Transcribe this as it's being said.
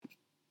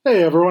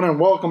Hey everyone, and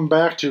welcome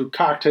back to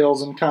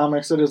Cocktails and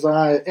Comics. It is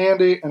I,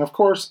 Andy, and of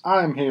course,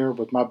 I am here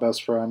with my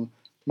best friend,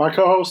 my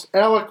co-host,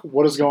 Alec.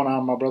 What is going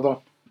on, my brother?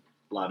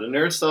 A lot of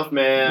nerd stuff,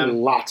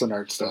 man. Lots of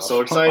nerd stuff. I'm so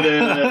excited.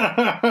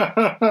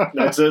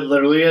 That's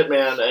literally it,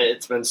 man.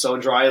 It's been so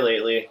dry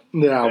lately.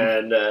 Yeah.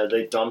 And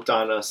they dumped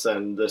on us,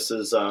 and this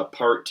is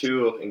part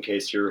two, in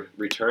case you're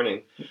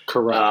returning.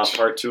 Correct.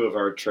 Part two of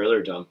our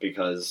trailer dump,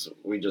 because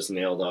we just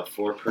nailed off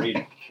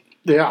three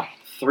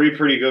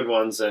pretty good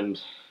ones, and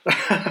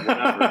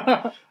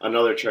whatever,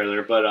 another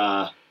trailer.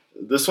 But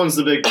this one's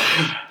the big.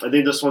 I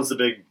think this one's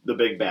the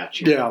big batch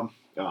here. Yeah.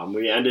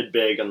 We ended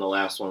big on the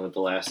last one with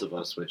The Last of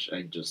Us, which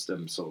I just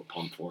am so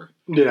pumped for.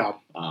 Yeah.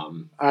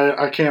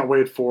 I can't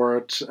wait for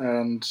it,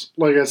 and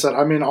like I said,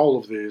 I mean all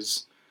of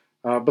these,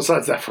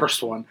 besides that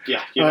first one.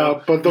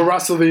 Yeah. But the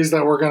rest of these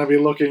that we're going to be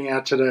looking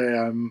at today,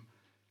 I'm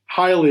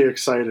highly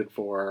excited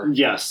for.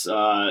 Yes,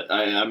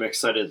 I'm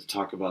excited to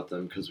talk about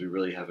them because we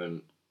really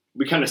haven't.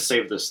 We kind of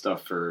saved this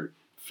stuff for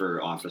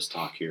office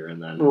talk here,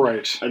 and then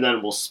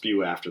we'll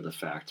spew after the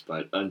fact.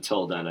 But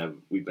until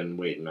then, we've been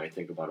waiting. I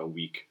think about a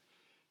week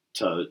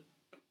to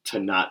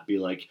not be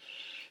like,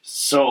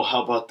 so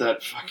how about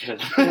that fucking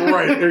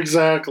right,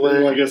 exactly.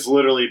 Like it's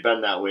literally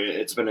been that way.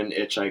 It's been an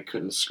itch I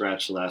couldn't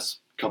scratch the last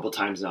couple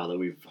times now that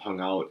we've hung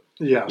out.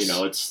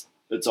 Yes,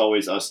 it's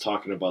always us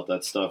talking about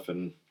that stuff,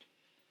 and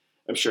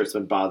I'm sure it's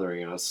been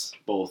bothering us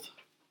both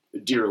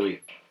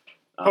dearly.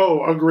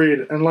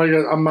 Agreed. And like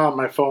I'm on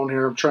my phone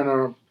here, I'm trying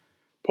to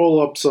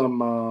pull up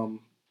some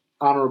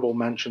honorable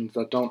mentions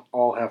that don't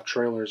all have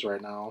trailers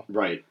right now.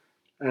 Right.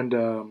 And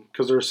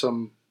because there's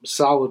some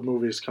solid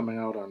movies coming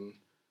out on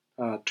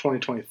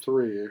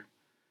 2023. And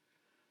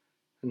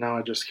now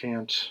I just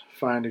can't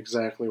find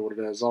exactly what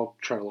it is. I'll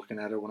try looking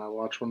at it when I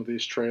watch one of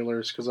these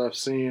trailers because I've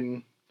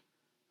seen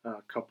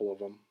a couple of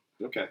them.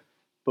 Okay.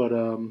 But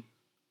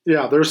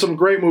yeah, there's some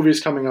great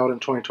movies coming out in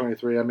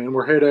 2023. I mean,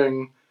 we're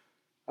hitting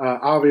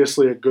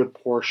obviously a good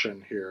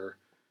portion here.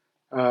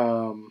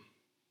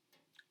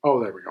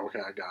 There we go. Okay,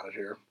 I got it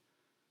here.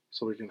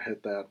 So we can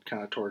hit that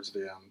kind of towards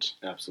the end.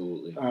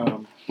 Absolutely.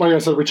 Like I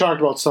said, we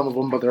talked about some of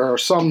them, but there are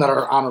some that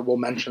are honorable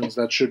mentions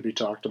that should be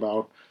talked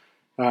about.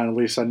 At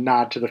least a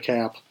nod to the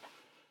cap.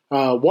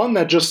 One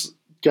that just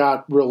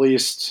got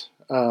released,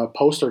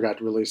 poster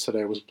got released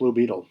today, was Blue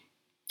Beetle.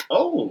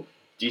 Oh,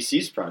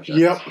 DC's project.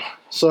 Yep.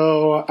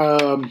 So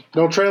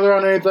no trailer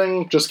on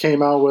anything. Just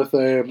came out with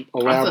a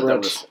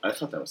elaborate. I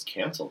thought that was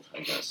canceled. I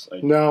guess.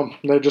 No,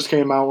 they just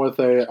came out with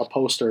a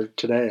poster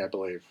today, I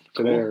believe.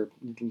 Cool. Today or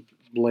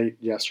late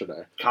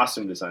yesterday.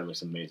 Costume design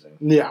looks amazing.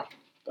 Yeah.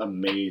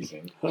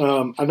 Amazing.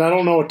 And I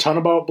don't know a ton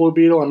about Blue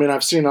Beetle. I mean,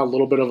 I've seen a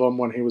little bit of him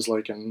when he was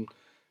like in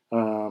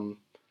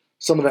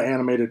some of the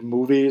animated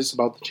movies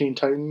about the Teen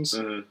Titans,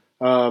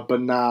 but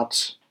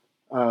not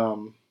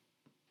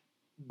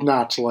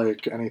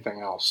like anything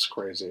else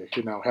crazy.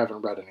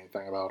 Haven't read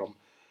anything about him.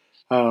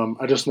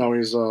 I just know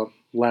he's a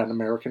Latin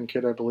American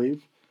kid, I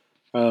believe,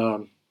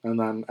 and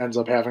then ends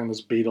up having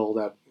this beetle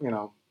that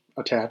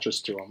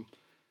attaches to him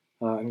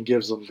and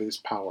gives him these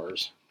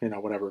powers,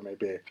 whatever it may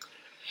be.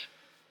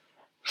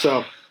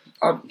 So,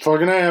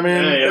 fucking A. I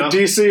mean,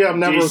 DC, I'm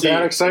never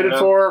that excited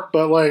for,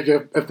 but like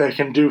if they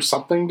can do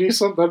something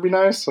decent, that'd be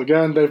nice.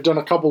 Again, they've done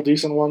a couple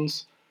decent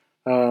ones,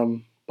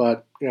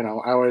 but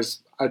I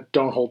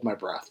don't hold my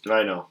breath.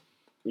 I know.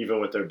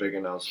 Even with their big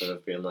announcement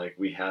of being like,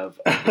 we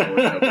have a board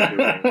that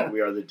we're doing.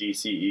 We are the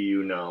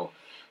DCEU now.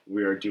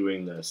 We are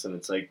doing this. And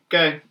it's like,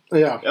 okay.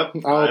 Yeah.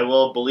 Yep. I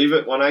will believe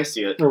it when I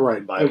see it.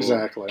 Right.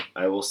 Exactly.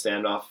 I will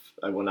stand off.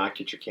 I will not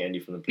get your candy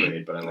from the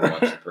parade, but I will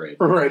watch the parade.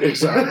 Right.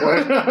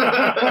 Exactly.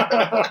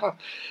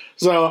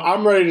 So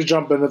I'm ready to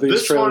jump into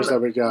these trailers that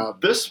we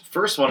got. This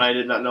first one I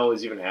did not know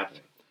was even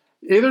happening.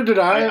 Either did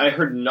I. I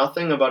heard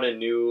nothing about a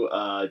new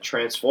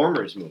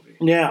Transformers movie.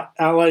 Yeah.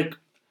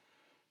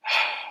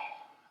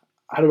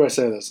 How do I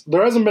say this?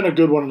 There hasn't been a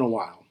good one in a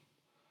while.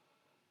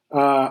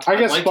 I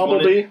guess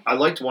Bumblebee. I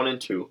liked 1 and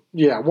 2.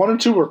 Yeah, 1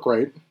 and 2 were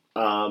great.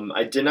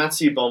 I did not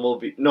see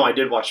Bumblebee. No, I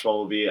did watch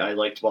Bumblebee. I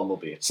liked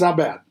Bumblebee. It's not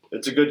bad.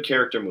 It's a good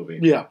character movie.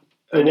 Yeah.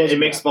 It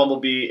makes bad.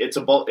 Bumblebee. It's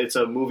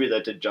a movie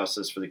that did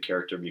justice for the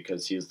character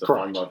because he's the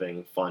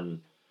fun-loving,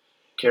 fun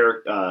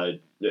character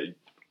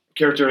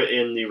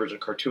in the original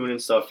cartoon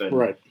and stuff,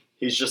 and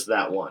he's just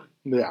that one.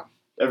 Yeah.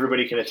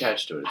 Everybody can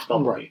attach to it. It's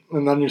Bumblebee. Right.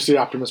 And then you see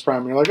Optimus Prime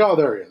and you're like, oh,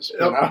 there he is.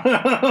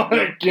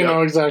 You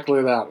know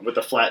exactly that. With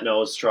the flat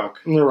nose truck.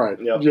 Right.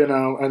 Yep.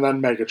 And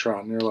then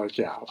Megatron. You're like,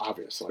 yeah,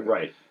 obviously.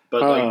 Right.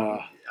 But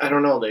I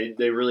don't know.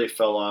 They really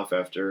fell off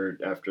after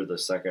the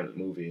second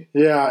movie.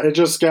 Yeah, it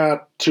just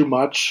got too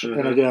much. Mm-hmm.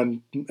 And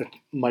again,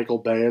 Michael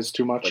Bay is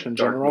too much in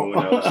Dark general. Moon,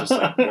 I was just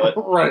like,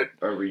 what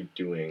are we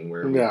doing?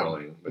 Where are we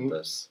going with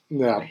this?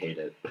 Yeah. I hate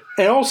it.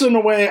 And also, in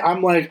a way,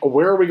 I'm like,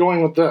 where are we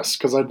going with this?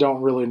 Because I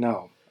don't really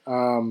know.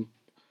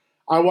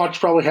 I watched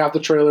probably half the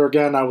trailer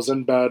again. I was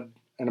in bed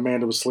and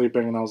Amanda was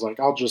sleeping, and I was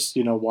like, I'll just,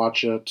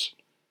 watch it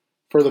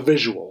for the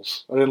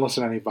visuals. I didn't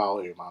listen to any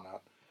volume on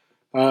it.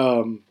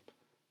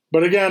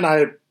 But again,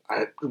 I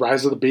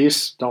Rise of the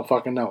Beast, don't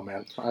fucking know,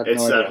 man. I have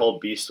it's no that idea. whole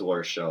Beast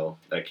Wars show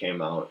that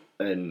came out.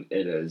 and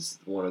it is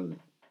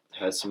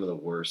has some of the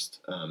worst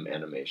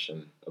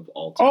animation of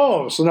all time.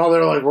 Oh, so now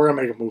they're like, we're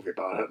gonna make a movie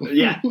about it.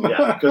 Yeah,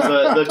 because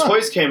the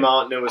toys came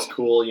out and it was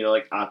cool. You know,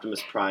 like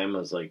Optimus Prime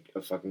was like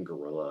a fucking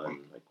gorilla and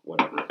like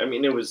whatever. I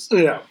mean, it was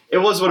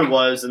what it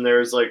was. And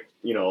there's like,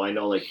 you know, I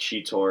know like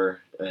Cheetor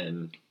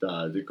and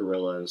the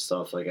gorilla and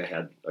stuff. Like I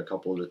had a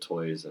couple of the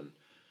toys and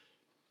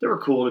they were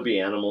cool to be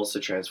animals to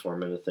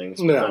transform into things.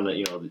 But then,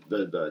 you know,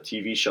 the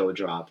TV show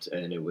dropped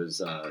and it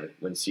was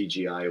when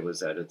CGI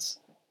was at its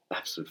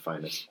absolute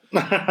finest.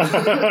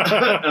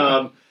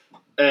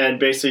 And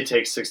basically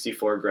take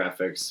 64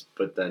 graphics,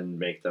 but then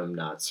make them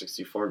not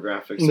 64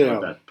 graphics, but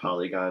that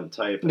polygon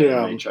type. And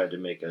they tried to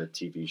make a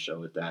TV show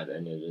with that,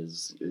 and it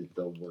is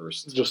the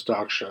worst. Just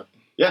dog shit.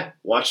 Yeah,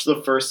 watch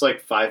the first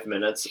like 5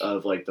 minutes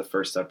of like the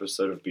first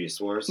episode of Beast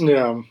Wars.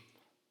 Yeah,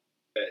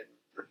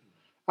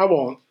 I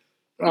won't.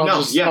 I'll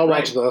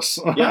watch this.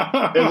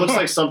 Yeah, it looks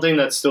like something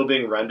that's still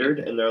being rendered,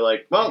 and they're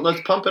like, well,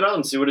 let's pump it out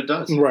and see what it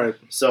does. Right.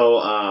 So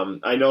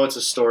I know it's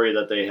a story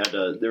that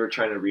they were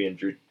trying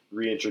to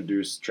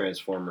reintroduce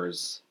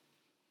Transformers.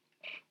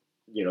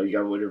 You know, you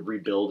got to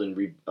rebuild and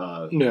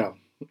rebrand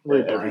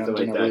everything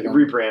like that,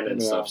 rebrand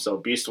and stuff. So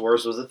Beast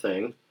Wars was a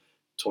thing.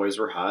 Toys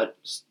were hot.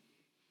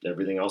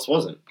 Everything else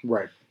wasn't.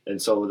 Right. And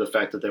so the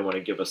fact that they want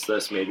to give us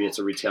this, maybe it's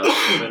a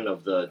retaliation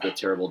of the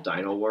terrible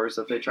Dino Wars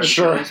that they tried to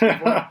do before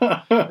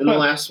in the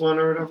last one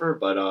or whatever.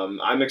 But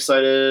I'm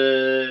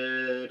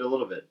excited a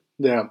little bit.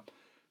 Yeah.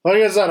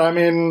 Like I said, I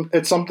mean,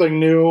 it's something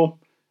new.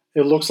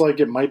 It looks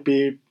like it might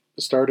be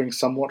starting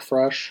somewhat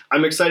fresh.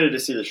 I'm excited to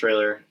see the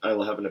trailer. I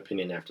will have an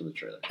opinion after the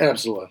trailer.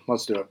 Absolutely.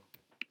 Let's do it.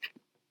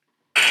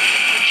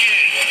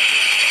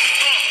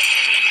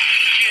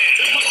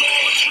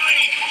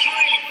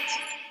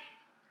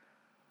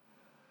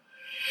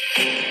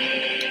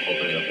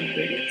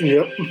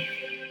 Yep.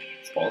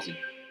 It's ballsy.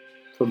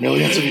 For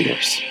millions of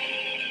years,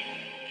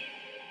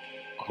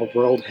 our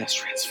world has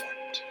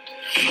transformed.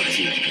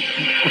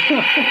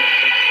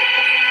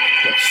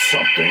 But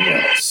something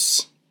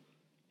else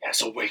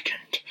has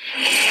awakened.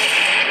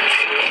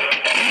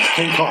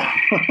 King Kong.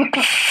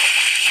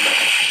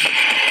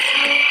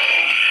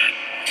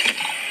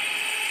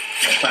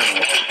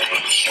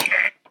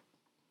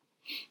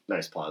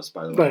 Nice pause,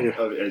 by the way.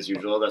 As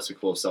usual, that's a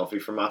cool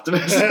selfie from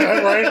Optimus.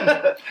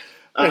 Right?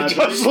 It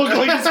does look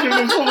like he's giving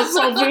himself a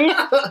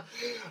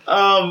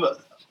selfie.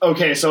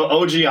 Okay, so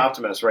OG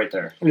Optimus right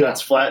there. Yeah.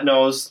 That's flat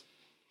nose.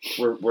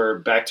 We're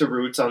back to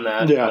roots on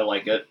that. Yeah. I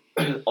like it.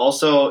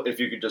 Also, if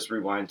you could just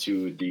rewind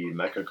to the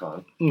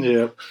Mechacon.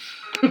 Yeah.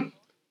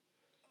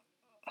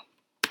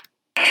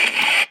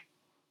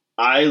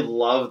 I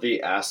love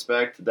the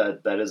aspect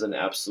that is an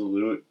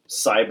absolute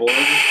cyborg,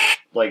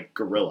 like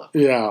gorilla.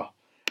 Yeah.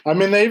 I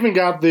mean, they even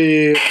got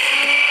you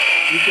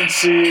can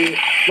see,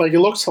 like, it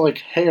looks like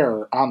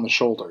hair on the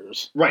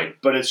shoulders. Right,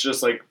 but it's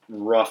just, like,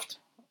 roughed.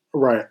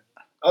 Right.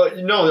 Oh,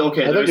 no,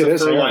 okay, I think it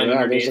is fur hair, line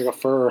underneath. There's like a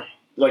fur.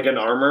 Like an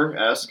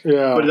armor-esque.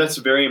 Yeah. But that's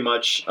very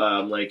much,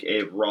 like,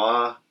 a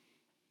raw...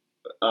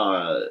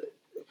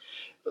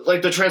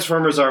 like, the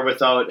Transformers are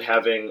without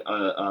having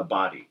a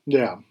body.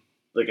 Yeah.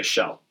 Like a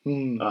shell.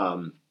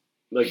 Mm.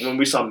 Like, when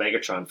we saw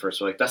Megatron first,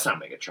 we're like, that's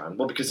not Megatron.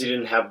 Well, because he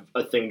didn't have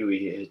a thing to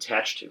be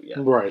attached to yet.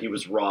 Right. He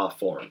was raw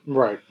form.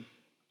 Right.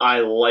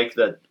 I like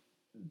that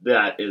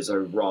is a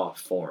raw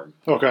form.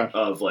 Okay.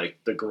 Of, like,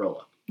 the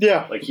gorilla.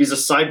 Yeah. Like, he's a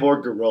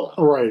cyborg gorilla.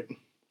 Right.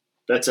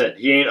 That's it.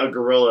 He ain't a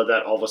gorilla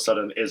that all of a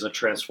sudden is a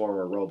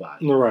Transformer robot.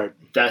 Right.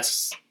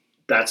 That's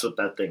what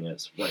that thing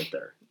is right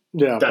there.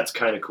 Yeah. That's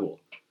kind of cool.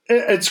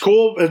 It's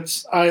cool.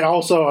 I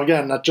also,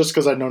 again, not just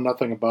because I know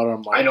nothing about it.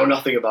 I'm like, I know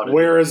nothing about it.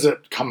 Where is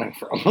it coming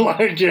from?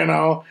 Like, you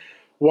know,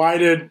 why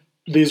did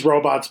these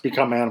robots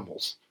become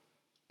animals?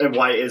 And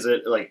why is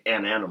it like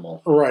an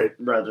animal? Right.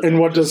 Rather than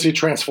and what does he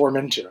transform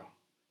into?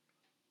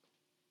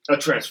 A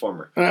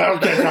transformer.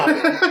 Okay, got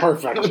it.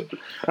 Perfect.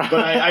 But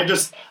I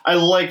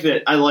liked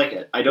it. I like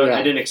it. I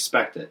didn't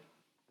expect it.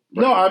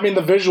 Right. No, I mean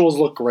the visuals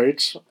look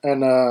great,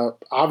 and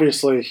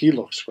obviously he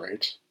looks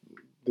great,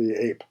 the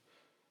ape.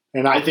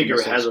 And I think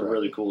it has a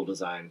really cool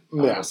design.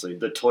 Honestly,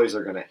 the toys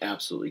are going to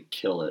absolutely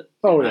kill it.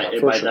 Oh yeah,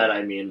 and by that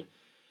I mean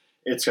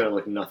it's going to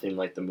look nothing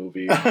like the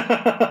movie.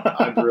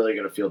 I'm really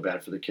going to feel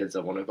bad for the kids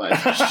that want to buy this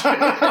shit.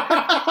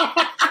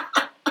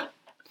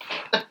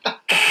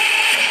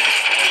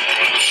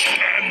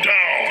 Stand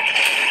down.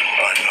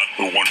 I'm not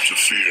the one to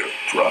fear,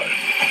 Prime.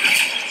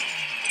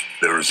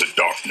 There is a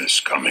darkness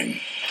coming.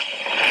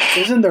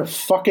 Isn't there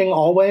fucking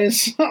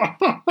always? That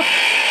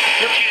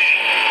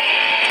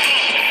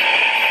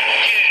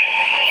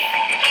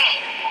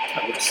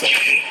looks so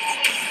cool.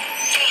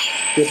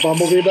 Get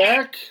Bumblebee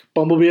back?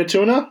 Bumblebee a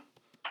tuna?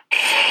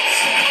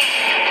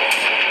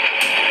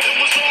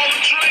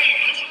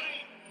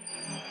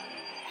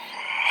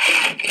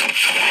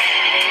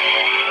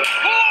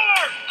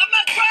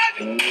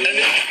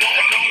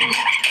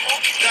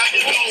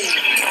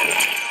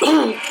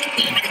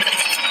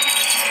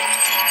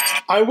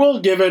 I will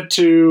give it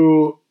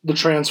to the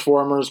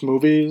Transformers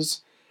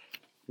movies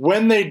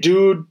when they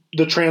do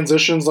the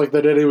transitions like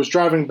they did, he was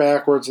driving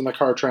backwards and the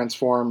car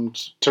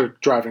transformed to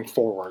driving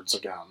forwards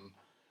again.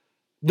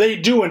 They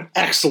do an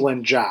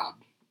excellent job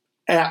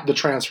at the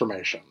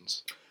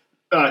transformations.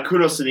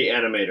 Kudos to the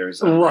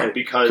animators. Right.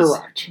 Because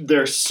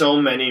there's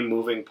so many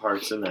moving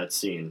parts in that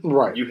scene.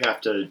 Right. You have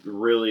to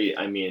really,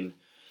 I mean,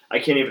 I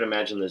can't even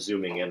imagine the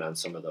zooming in on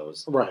some of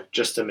those. Right.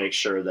 Just to make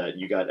sure that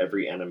you got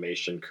every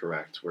animation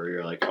correct, where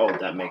you're like, oh,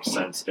 that makes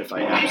sense if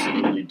I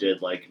absolutely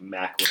did, like,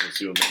 macro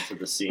zoom into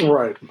the scene.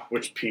 Right.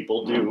 Which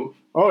people do.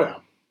 Oh, yeah.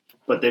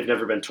 But they've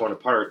never been torn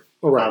apart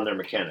on their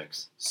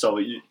mechanics. So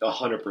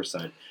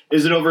 100%.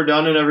 Is it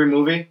overdone in every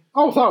movie?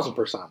 Oh,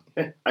 1,000%.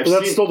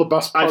 That's still the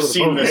best part of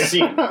the movie. I've seen this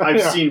scene.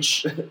 I've seen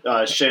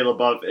Shia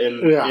LaBeouf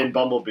in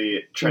Bumblebee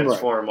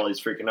transform while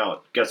he's freaking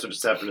out. Guess what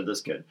just happened to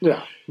this kid?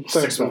 Yeah.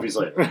 6 movies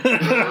later.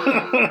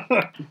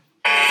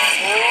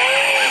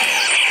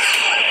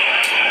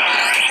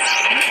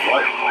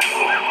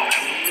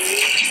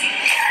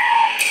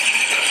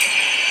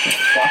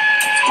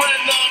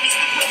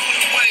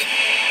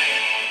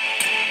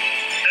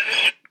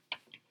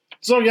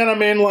 So again, I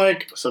mean,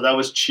 like... So that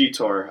was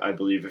Cheetor, I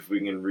believe, if we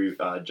can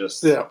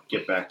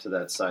get back to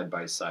that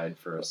side-by-side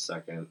for a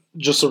second.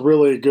 Just a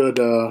really good,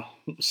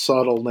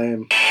 subtle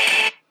name.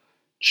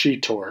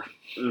 Cheetor.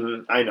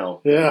 Mm-hmm, I know.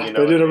 Yeah,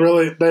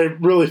 they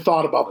really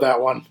thought about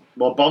that one.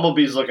 Well,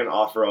 Bumblebee's looking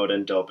off-road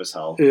and dope as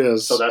hell. He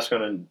is. So that's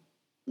going to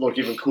look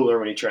even cooler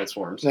when he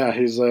transforms. Yeah,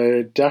 he's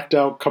a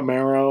decked-out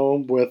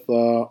Camaro with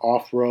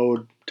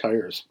off-road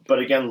tires. But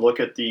again, look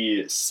at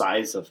the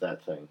size of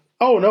that thing.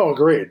 Oh, no,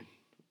 agreed.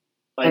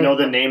 I know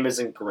the name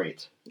isn't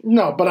great.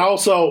 No, but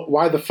also,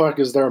 why the fuck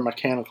is there a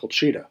mechanical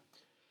cheetah?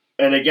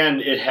 And again,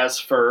 it has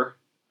fur,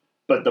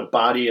 but the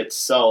body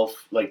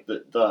itself, like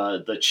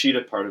the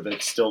cheetah part of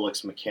it, still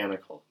looks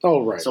mechanical.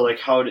 Oh, right. So,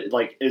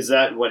 is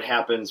that what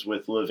happens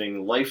with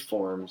living life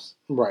forms?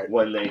 Right.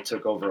 When they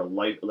took over a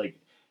life, like,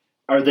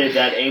 are they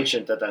that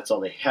ancient that that's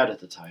all they had at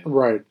the time?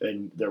 Right.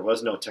 And there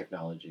was no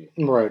technology.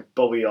 Right.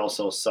 But we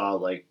also saw,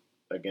 like,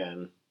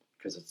 again,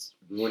 because it's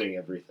ruining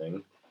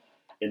everything.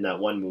 In that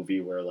one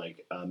movie where,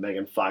 like,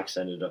 Megan Fox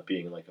ended up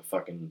being, like, a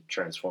fucking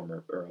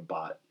transformer or a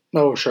bot.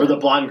 Oh, sure. Or the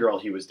blonde girl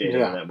he was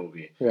dating in that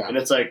movie. Yeah. And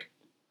it's like,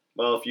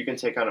 well, if you can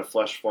take on a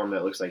flesh form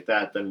that looks like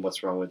that, then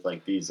what's wrong with,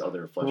 like, these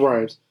other flesh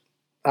forms?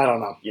 I don't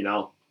know. You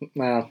know?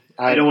 No.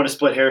 I don't want to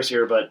split hairs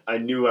here, but I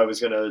knew I was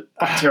going to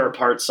tear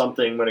apart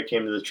something when it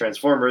came to the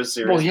Transformers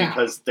series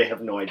because they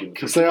have no idea.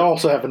 Because they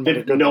also haven't made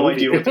a good movie.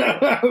 Idea what they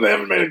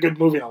haven't made a good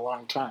movie in a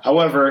long time.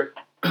 However,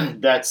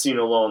 that scene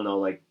alone, though,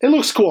 like... It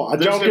looks cool.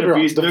 Don't get me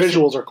wrong. The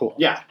visuals are cool.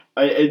 Yeah.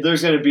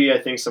 There's going to be, I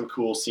think, some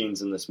cool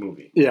scenes in this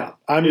movie. Yeah.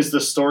 Is the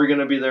story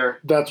going to be there?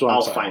 That's what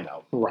I'll find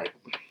out. Right.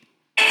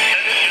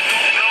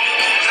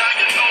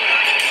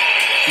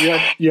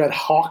 You had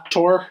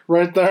Hawktor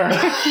right there.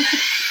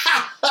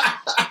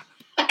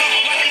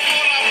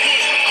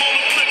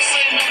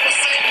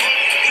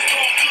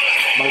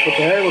 Michael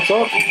Bay, what's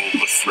up? All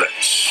the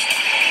threats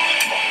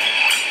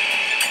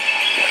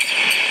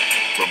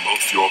from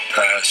both your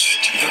past.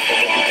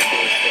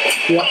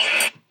 Yep.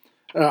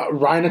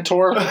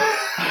 Rhinotaur.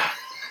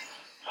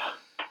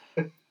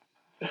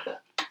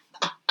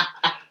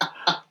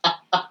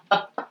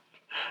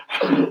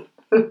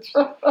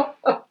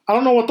 I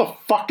don't know what the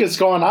fuck is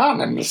going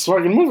on in this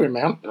fucking movie,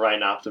 man.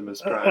 Ryan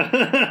Optimus Prime. And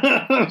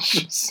the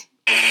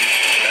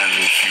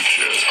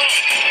future.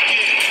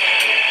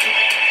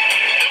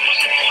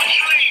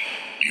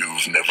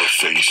 You've never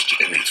faced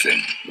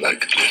anything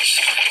like this.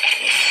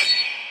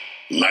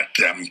 Let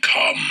them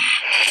come.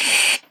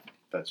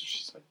 That's what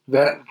she said.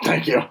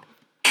 Thank you.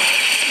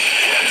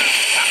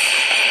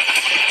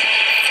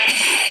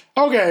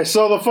 Okay,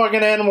 so the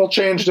fucking animal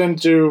changed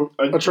into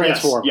a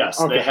transformer.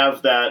 Yes, okay. They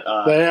have that.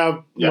 They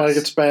have, like,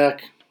 it's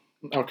back.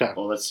 Okay.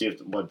 Well, let's see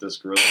what this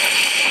gorilla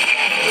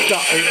is.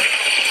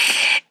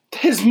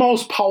 His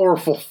most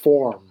powerful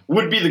form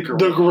would be the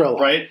gorilla. The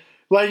gorilla. Right?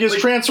 Like, his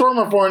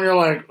transformer form, you're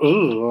like,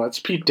 ooh, that's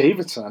Pete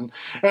Davidson.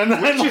 And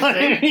then,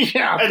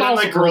 yeah. And then,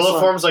 like, gorilla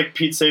form's like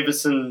Pete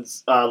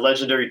Davidson's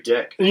legendary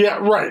dick. Yeah,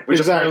 right. Which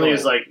apparently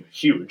is, like,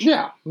 huge.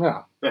 Yeah.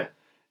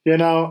 You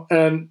know,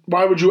 and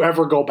why would you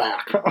ever go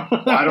back?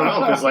 I don't know,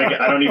 because, like,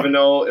 I don't even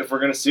know if we're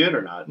going to see it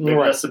or not. Maybe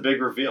that's the big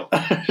reveal.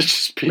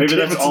 Maybe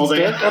that's all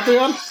they have at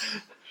the end?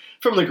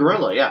 From the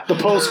gorilla, yeah. The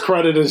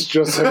post-credit is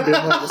just him being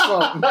like, what's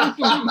up?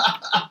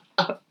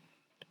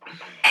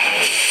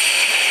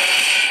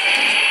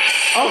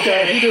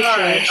 Okay, he did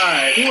change. All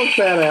right. He looked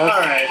badass. All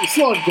right. He's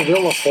still a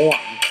gorilla form,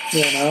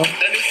 you know?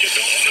 And if you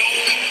don't know,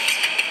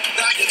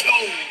 now you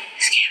know.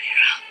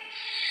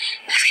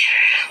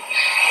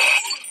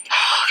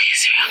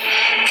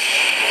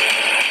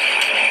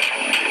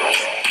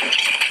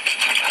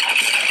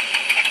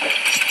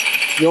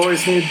 You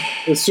always need,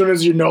 as soon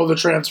as you know the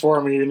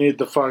transformer, you need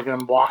the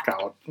fucking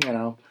walkout, you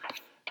know?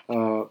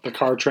 The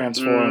car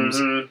transforms.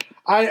 Mm-hmm.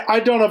 I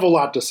don't have a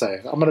lot to say.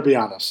 I'm going to be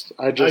honest.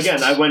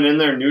 Again, I went in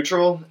there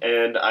neutral,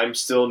 and I'm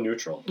still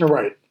neutral.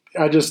 Right.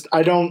 I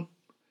don't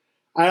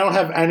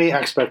have any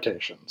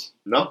expectations.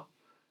 No.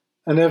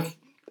 And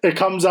it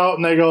comes out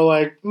and they go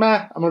like,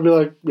 meh, I'm going to be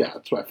like, yeah,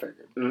 that's what I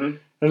figured. Mm-hmm. And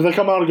if they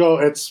come out and go,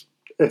 it's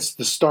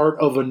the start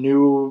of a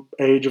new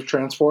age of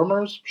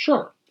Transformers,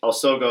 sure. I'll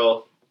still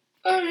go,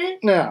 all right.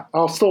 Yeah,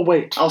 I'll still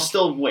wait.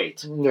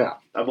 Yeah.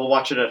 I will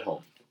watch it at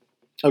home.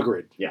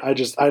 Agreed. Yeah. I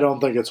don't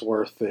think it's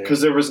worth it.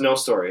 Because there was no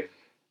story.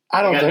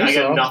 I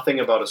got nothing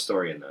about a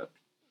story in that.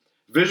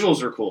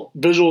 Visuals are cool.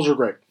 Visuals are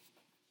great.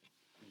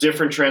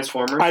 Different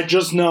Transformers. I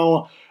just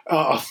know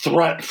a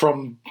threat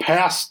from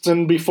past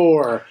and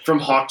before. From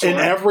Hawk in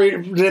every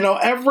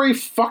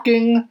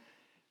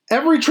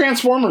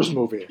Transformers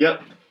movie.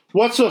 Yep.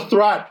 What's a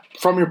threat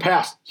from your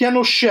past? Yeah,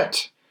 no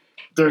shit.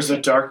 There's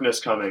a darkness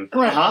coming.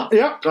 Right. Uh-huh.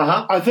 Yep.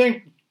 Uh-huh. I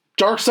think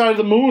Dark Side of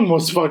the Moon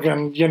was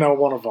fucking,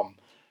 one of them.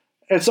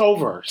 It's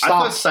over. Stop.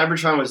 I thought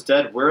Cybertron was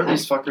dead. Where are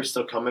these fuckers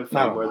still coming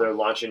from where they're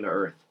launching to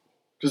Earth?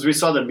 Because we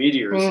saw the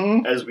meteors,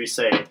 as we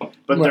say,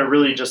 but they're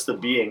really just the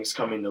beings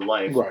coming to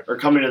life. Right. Or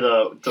coming to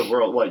the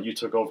world. What, you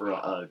took over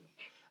a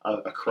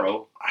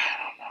crow? I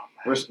don't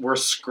know,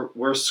 man.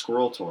 We're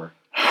Squirreltor.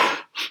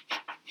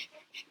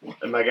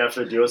 Am I going to have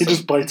to deal with He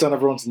just bites on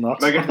everyone's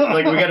nuts. we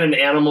got an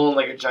animal and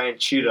like a giant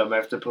cheetah. I might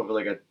have to put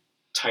like a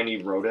tiny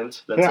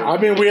rodent. We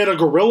had a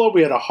gorilla,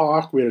 we had a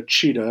hawk, we had a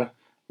cheetah,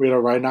 we had a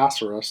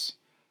rhinoceros.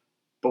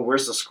 But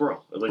where's the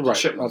squirrel? Like the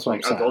chipmunk. That's what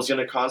I'm saying. Are those going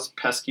to cause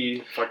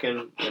pesky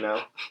fucking,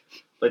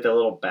 like that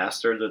little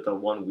bastard with the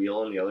one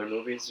wheel in the other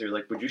movies? You're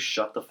like, would you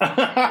shut the fuck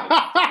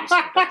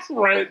up?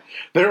 Right.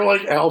 They were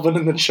like Alvin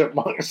and the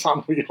Chipmunks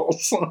on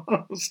wheels.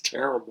 It was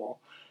terrible.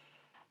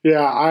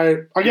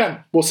 Yeah,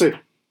 we'll see.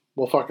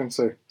 We'll fucking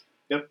see.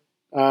 Yep.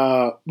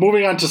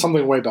 Moving on to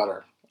something way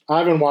better. I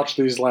haven't watched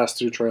these last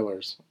two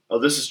trailers. Oh,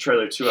 this is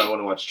trailer 2. I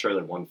want to watch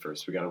trailer 1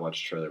 first. We got to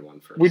watch trailer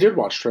 1 first. We did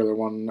watch trailer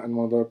 1 in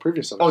one of the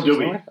previous episodes. Oh, did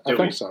we? I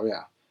think so,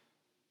 yeah.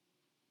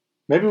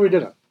 Maybe we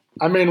didn't.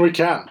 I mean, we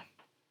can.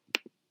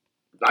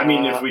 I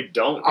mean, if we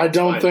don't, I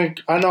don't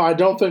think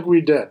we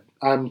did.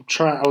 I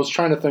was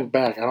trying to think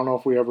back. I don't know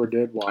if we ever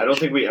did watch. I don't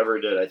think we ever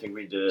did. I think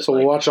we did it. So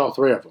we'll watch all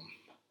 3 of them.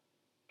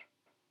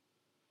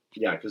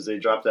 Yeah, because they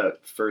dropped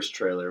that first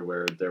trailer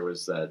where there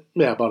was that...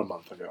 Yeah, about a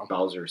month ago.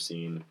 Bowser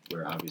scene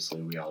where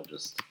obviously we all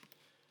just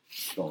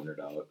bonered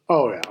out.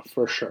 Oh, yeah,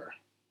 for sure.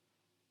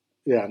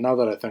 Yeah, now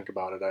that I think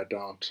about it, I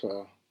don't...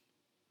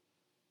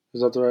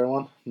 is that the right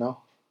one? No?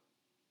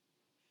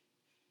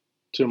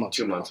 2 months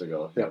ago. 2 months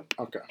ago. Yep,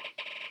 okay.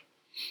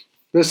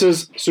 This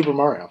is Super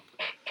Mario.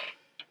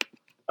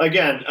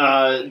 Again,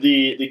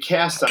 the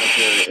cast on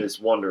here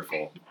is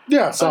wonderful.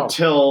 Yeah, so...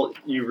 Until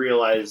you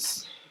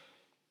realize...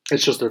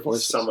 It's just their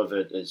voices. Some of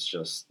it is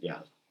just, yeah.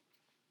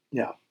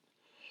 Yeah.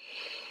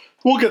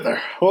 We'll get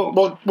there.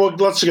 Well,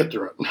 let's get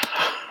through it.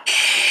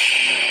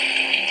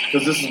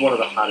 Because this is one of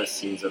the hottest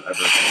scenes I've ever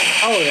seen.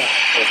 Oh, yeah.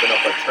 Open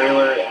up a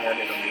trailer and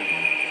in a movie.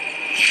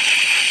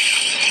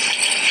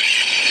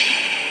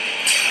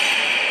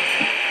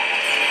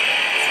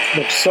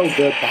 Looks so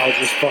good,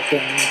 Bowser's fucking...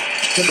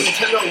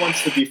 Nintendo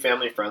wants to be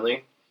family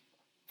friendly,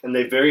 and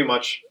they very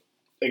much...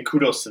 And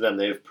kudos to them.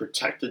 They've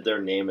protected their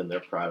name and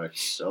their product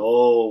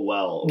so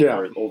well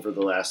over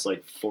the last,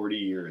 40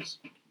 years.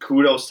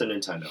 Kudos to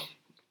Nintendo.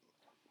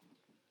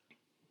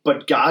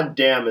 But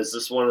goddamn, is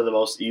this one of the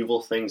most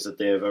evil things that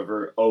they have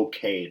ever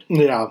okayed.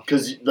 Yeah.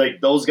 Because,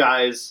 those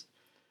guys,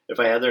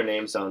 if I had their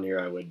names down here,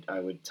 I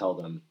would tell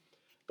them.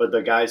 But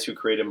the guys who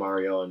created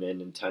Mario and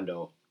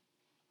Nintendo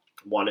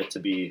want it to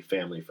be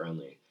family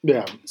friendly.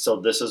 Yeah. So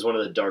this is one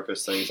of the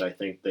darkest things I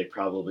think they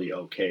probably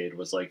okayed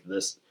was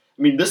this...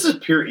 I mean, this is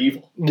pure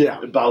evil.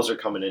 Yeah. Bowser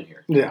coming in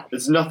here. Yeah.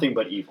 It's nothing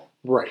but evil.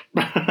 Right.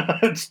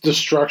 It's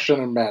destruction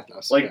and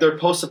madness. Their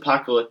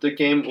post-apocalyptic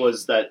game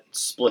was that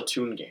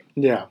Splatoon game.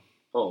 Yeah.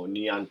 Oh,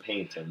 neon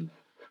paint and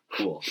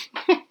cool.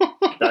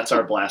 That's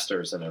our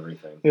blasters and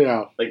everything.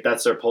 Yeah.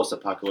 That's their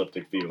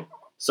post-apocalyptic view.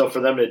 So for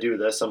them to do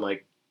this, I'm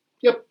like,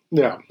 yep.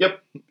 Yeah.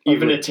 Yep.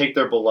 Even to take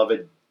their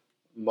beloved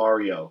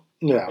Mario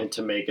and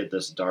to make it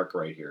this dark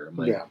right here. I'm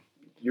like,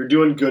 you're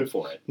doing good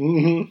for it.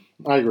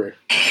 Mm-hmm. I agree.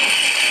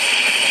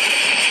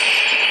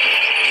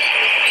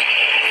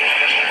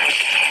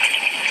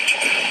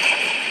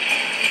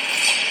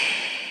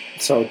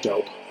 So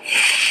dope.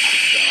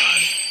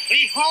 God.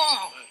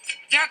 Behold,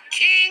 the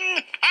king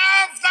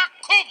of the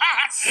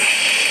Koopas!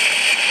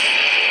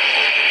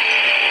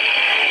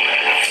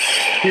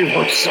 He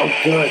looks so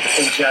good.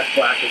 And Jack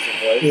Black is the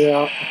voice.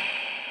 Yeah.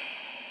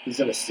 He's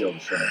going to steal the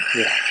show.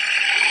 Yeah.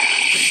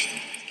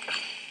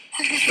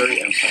 It's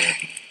very Empire.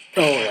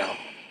 Oh, yeah.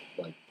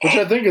 Which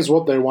I think is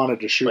what they wanted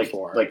to shoot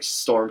for. Like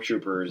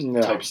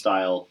Stormtroopers type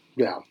style.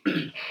 Yeah.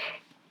 Open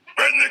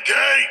the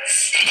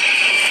gates!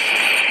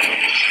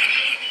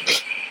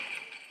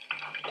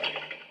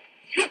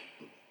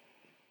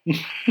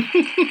 Attack!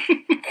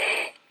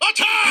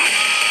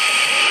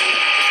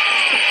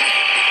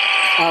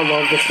 I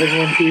love the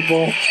penguin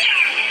people.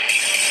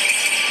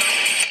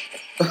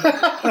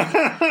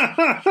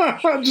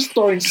 Just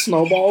throwing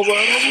snowballs at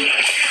them.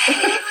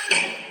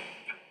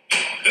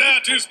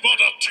 That is but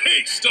a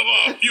taste of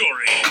our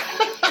fury.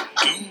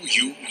 Do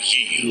you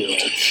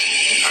yield?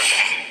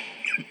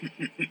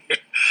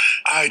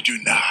 I do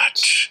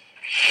not.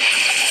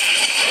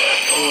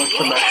 Oh,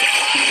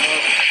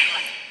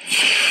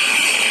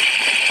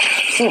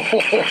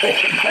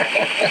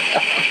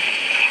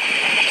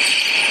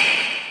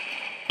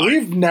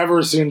 We've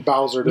never seen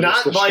Bowser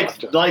not like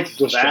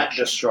that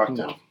destructive.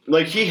 No.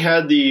 Like he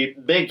had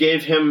they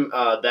gave him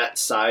that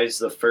size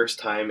the first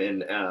time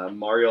in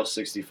Mario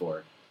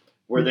 64,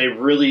 where they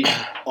really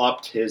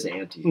upped his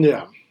ante.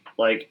 Yeah,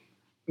 like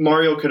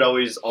Mario could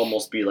always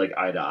almost be like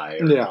eye to eye.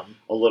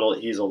 Or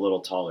he's a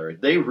little taller.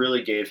 They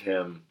really gave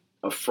him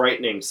a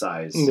frightening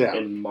size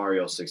in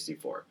Mario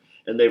 64.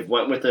 And they've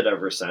went with it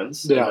ever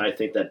since. Yeah. And I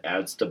think that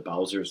adds to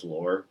Bowser's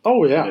lore.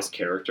 Oh, yeah. And his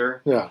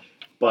character. Yeah.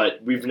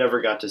 But we've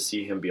never got to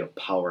see him be a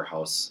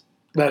powerhouse.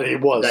 That he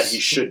was. That he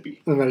should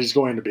be. And that he's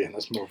going to be in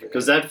this movie.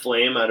 Because that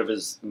flame out of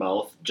his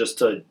mouth, just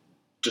to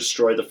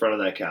destroy the front of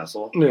that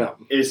castle,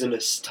 is an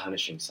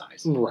astonishing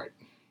size. Right.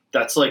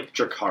 That's like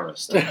Dracarys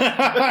stuff.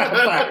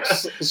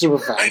 Facts. Super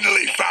fast.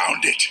 Finally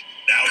found it.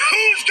 Now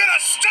who's gonna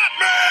stop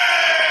me?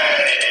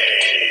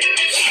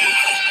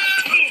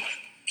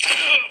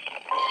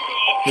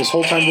 This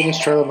whole time in this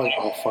trailer, I'm like,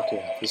 oh, fuck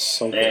yeah. This is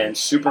so good. And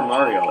Super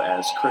Mario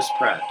as Chris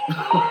Pratt.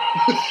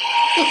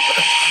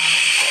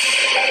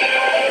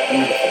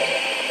 Beautiful.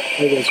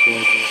 It is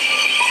gorgeous.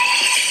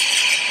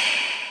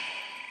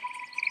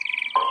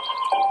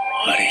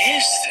 What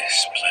is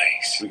this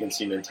place? We can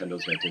see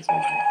Nintendo's making some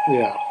money.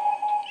 Yeah.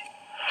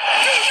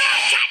 Do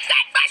not touch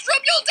that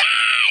mushroom, you'll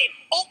die!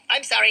 Oh,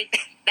 I'm sorry.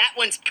 That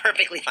one's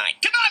perfectly fine.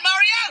 Come on,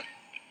 Mario!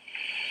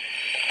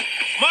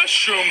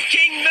 Mushroom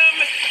Kingdom,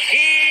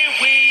 here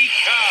we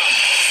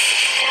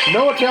come.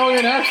 No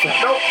Italian accent.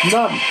 Nope.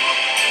 None.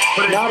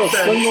 But not a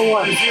single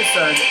one. As you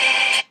said,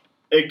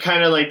 it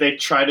kind of like they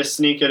try to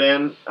sneak it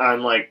in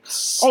on like.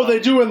 Oh, they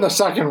do in the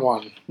second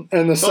one.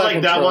 In the second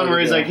like that one where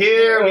he's like,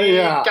 "Here we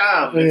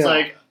come." It's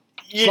like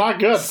it's not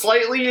good.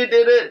 Slightly you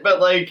did it, but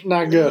like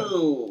not good.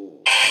 Ew.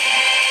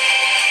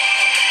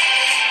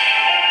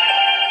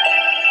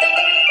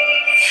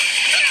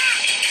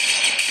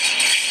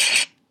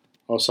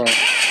 Oh, sorry.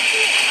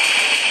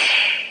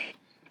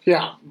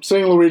 Yeah,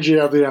 seeing Luigi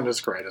at the end is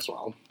great as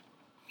well.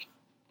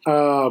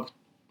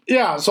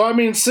 Yeah, so I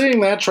mean, seeing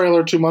that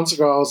trailer 2 months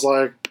ago, I was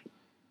like,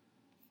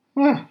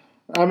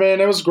 I mean,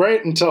 it was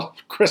great until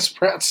Chris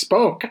Pratt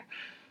spoke.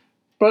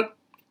 But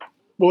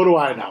what do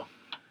I know?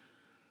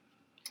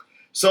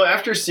 So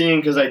after seeing,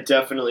 because I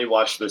definitely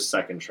watched this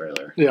second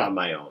trailer on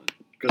my own,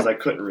 because I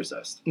couldn't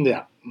resist.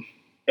 Yeah.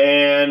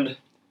 And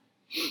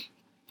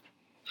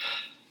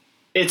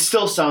it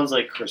still sounds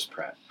like Chris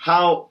Pratt.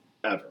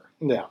 However.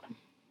 Yeah.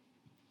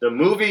 The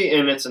movie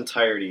in its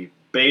entirety,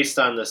 based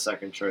on the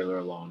second trailer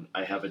alone,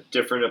 I have a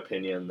different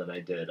opinion than I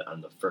did on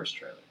the first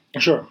trailer.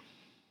 Sure.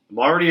 I'm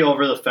already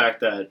over the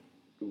fact that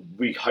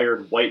we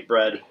hired White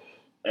Bread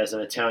as an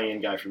Italian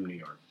guy from New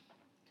York.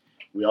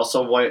 We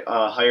also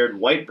hired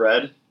White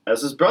Bread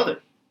as his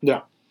brother.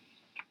 Yeah.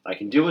 I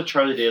can deal with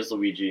Charlie Day as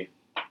Luigi.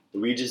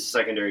 Luigi's a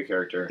secondary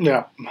character.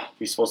 Yeah.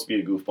 He's supposed to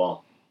be a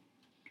goofball.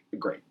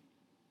 Great.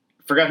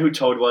 Forgot who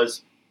Toad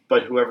was,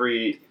 but whoever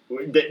you're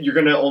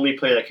going to only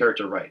play that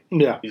character right.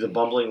 Yeah. He's a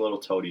bumbling little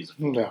toad. He's a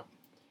fool. Yeah.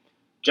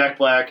 Jack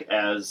Black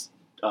as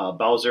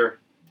Bowser.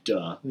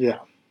 Duh. Yeah.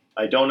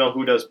 I don't know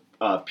who does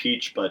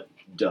Peach, but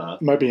duh.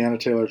 Might be Anna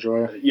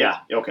Taylor-Joy.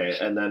 Yeah, okay.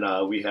 And then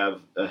we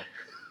have,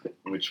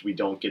 which we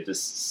don't get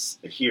this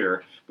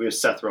here, we have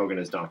Seth Rogen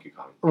as Donkey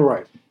Kong.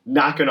 Right.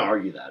 Not going to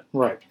argue that.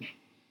 Right.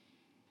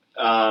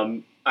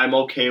 I'm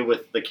okay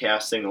with the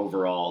casting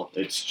overall.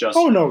 It's just...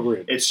 Oh, no,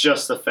 agreed. It's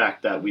just the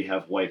fact that we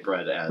have White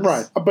Bread as...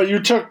 Right. But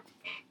you took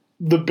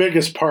the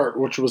biggest part,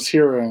 which was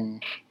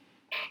hearing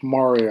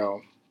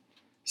Mario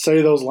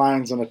say those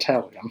lines in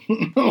Italian.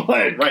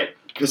 Right.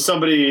 Because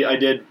I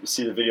did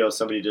see the video,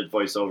 somebody did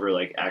voice over,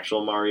 like,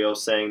 actual Mario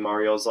saying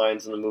Mario's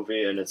lines in the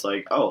movie, and it's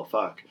like, oh,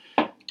 fuck.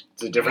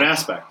 It's a different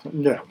aspect.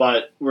 Yeah.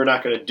 But we're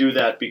not going to do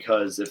that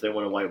because if they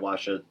want to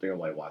whitewash it, they're going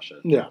to whitewash it.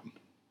 Yeah.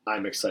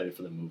 I'm excited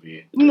for the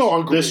movie.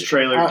 This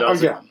trailer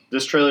does it.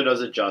 This trailer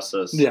does it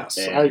justice. Yes,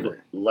 I agree.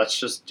 Let's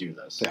just do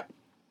this. Yeah.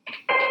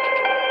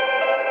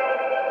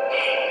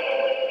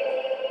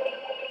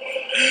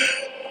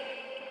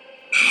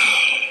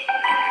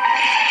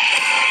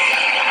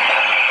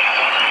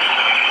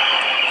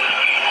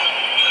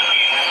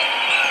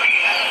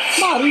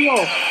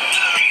 Mario.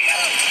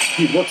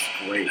 He looks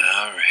great.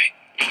 All right,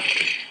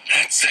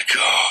 let's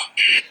go.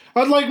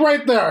 I'd like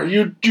right there.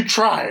 You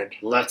tried.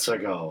 Let's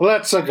go.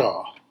 Let's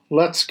go.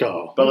 Let's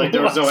go. But like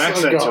there was no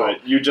accent to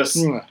it. You just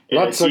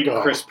let's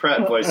go. Chris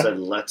Pratt voice said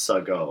 "Let's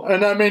go."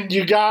 And I mean,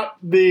 you got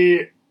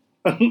the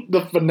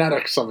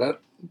phonetics of it,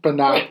 but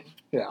not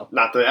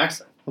not the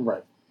accent.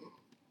 Right.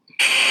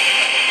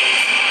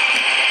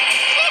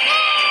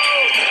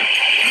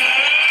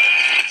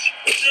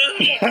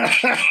 Oh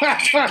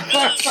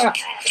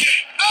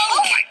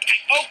my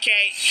god,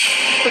 okay.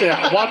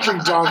 Yeah, watching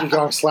Donkey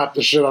Kong slap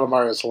the shit out of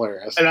Mario is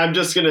hilarious. And I'm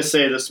just gonna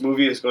say this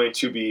movie is going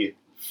to be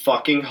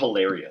fucking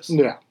hilarious.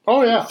 Yeah.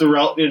 Oh yeah.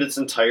 Throughout in its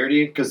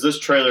entirety, because this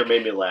trailer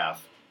made me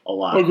laugh a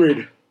lot.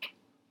 Agreed.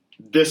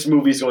 This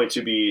movie's going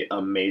to be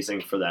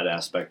amazing for that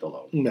aspect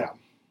alone. Yeah.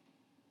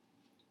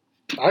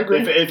 I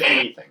agree. If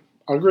anything.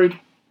 Agreed.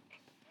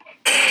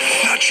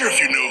 Not sure if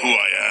you know who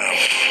I am,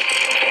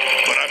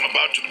 but I'm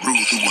about to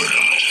rule the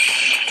world.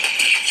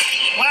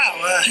 Wow,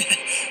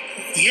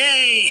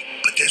 yay.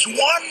 But there's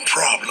one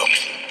problem.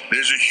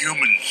 There's a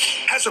human,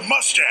 has a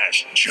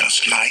mustache,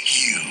 just like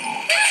you.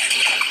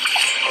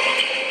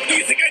 Do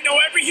you think I know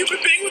every human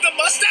being with a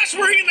mustache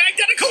wearing an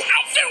identical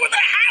outfit with a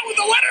hat with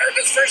the letter of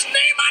his first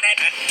name on it?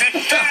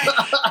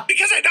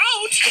 Because I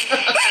don't.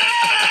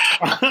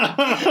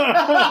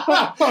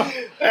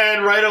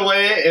 And right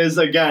away is,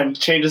 again,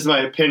 changes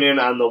my opinion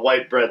on the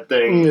white bread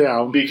thing.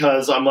 Yeah.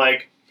 Because I'm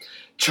like,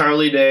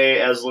 Charlie Day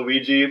as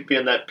Luigi,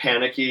 being that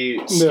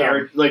panicky,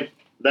 scared, like,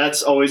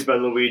 that's always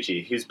been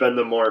Luigi. He's been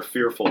the more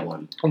fearful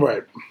one.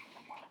 Right.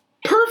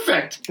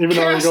 Perfect! Even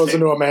though he goes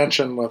into a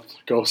mansion with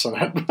ghosts in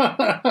it.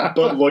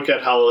 But look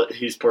at how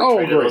he's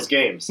portrayed in those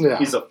games. Yeah.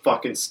 He's a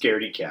fucking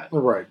scaredy cat.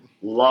 Right.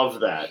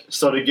 Love that.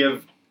 So to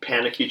give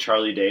panicky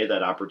Charlie Day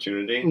that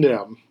opportunity...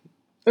 Yeah.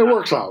 It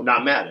works out.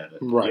 Not mad at it.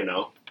 Right. You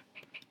know?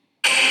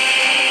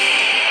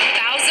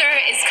 Bowser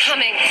is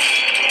coming.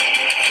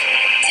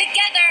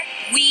 Together,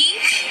 we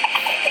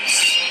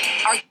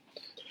are...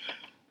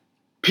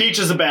 Peach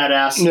is a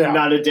badass,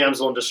 not a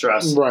damsel in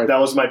distress. Right. That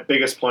was my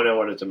biggest point I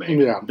wanted to make.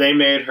 Yeah. They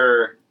made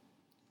her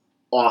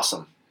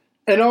awesome.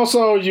 And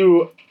also,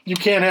 you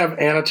can't have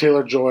Anna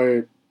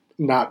Taylor-Joy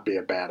not be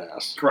a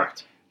badass.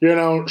 Correct. You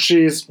know,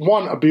 she's,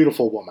 one, a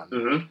beautiful woman.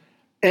 Mm-hmm.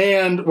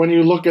 And when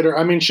you look at her,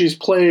 I mean, she's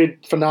played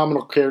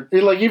phenomenal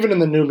character. Like, even in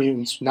The New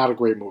Mutants, not a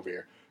great movie.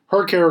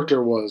 Her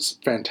character was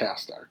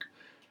fantastic.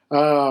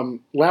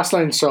 Last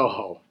Night in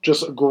Soho,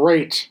 just a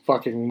great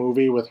fucking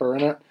movie with her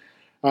in it.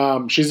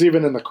 She's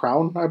even in The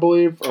Crown, I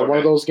believe, or one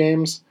of those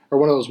games, or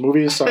one of those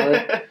movies, sorry.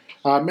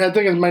 I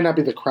think it might not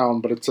be The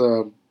Crown, but it's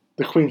The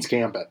Queen's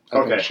Gambit.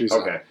 I think she's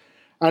in.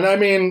 And I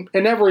mean,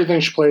 in everything,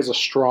 she plays a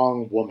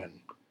strong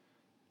woman.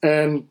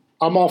 And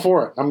I'm all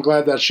for it. I'm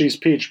glad that she's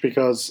Peach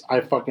because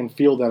I fucking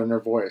feel that in her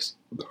voice.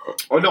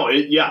 Oh, no,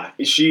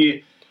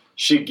 she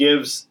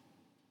gives...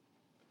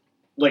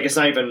 Like, it's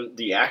not even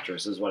the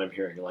actress is what I'm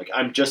hearing. Like,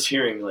 I'm just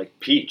hearing, like,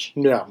 Peach.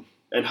 Yeah.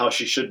 And how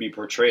she should be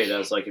portrayed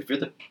as, like, if you're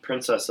the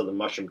princess of the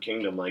Mushroom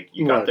Kingdom, like,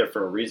 you got there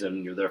for a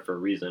reason, you're there for a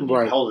reason. You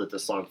held it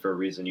this long for a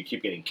reason. You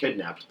keep getting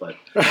kidnapped, but...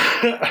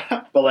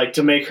 but, like,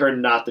 to make her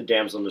not the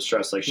damsel in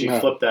distress, like, she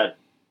flipped that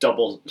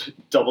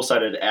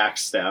double-sided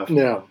axe staff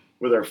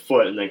with her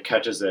foot and then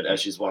catches it as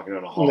she's walking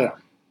down a hall. Yeah.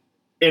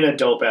 In a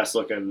dope-ass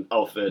looking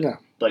outfit. Yeah.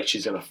 Like,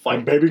 she's gonna fight.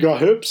 And baby got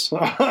hips. Hey,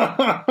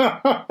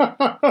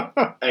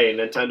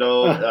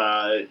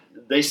 Nintendo,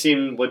 they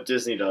seen what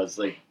Disney does.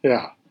 Like,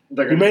 yeah.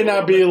 You may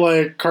not be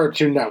like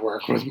Cartoon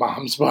Network with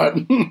moms, but...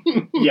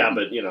 yeah,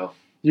 but, you know.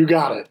 You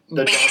got it.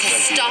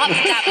 Stop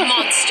that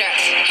monster.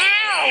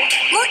 How?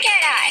 Look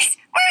at us.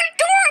 We're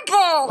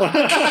adorable.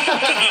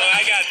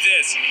 I got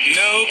this.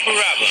 No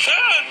problem.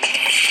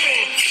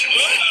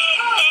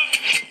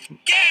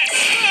 Yes!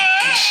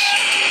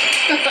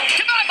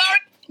 Come on, Mario!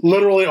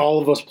 Literally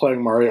all of us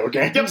playing Mario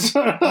games.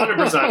 Yep. 100%.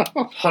 100%.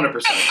 Our big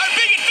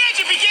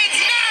adventure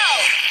begins now!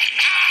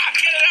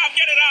 Get it off!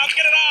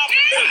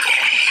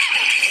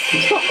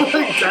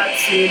 Like, that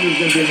scene is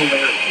going to be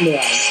hilarious.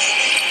 Yeah.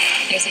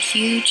 There's a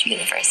huge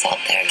universe out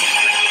there.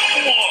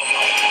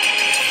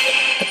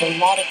 With a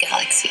lot of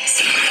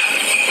galaxies.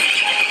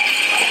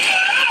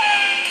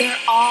 They're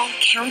all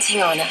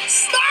counting on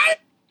us.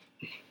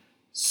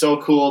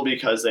 So cool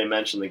because they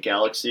mentioned the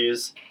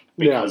galaxies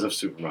because of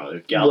Super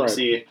Mario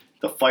Galaxy.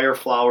 The Fire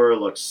Flower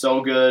looks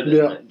so good.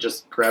 Yeah. And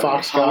just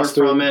grabbing power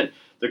from it.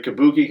 The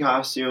Kabuki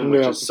costume,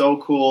 which is so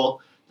cool.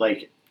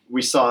 Like,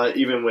 we saw it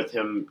even with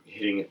him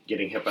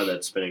getting hit by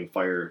that spinning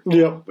fire,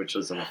 which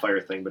isn't a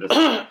fire thing, but it's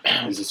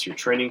is this your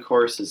training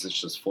course? Is this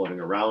just floating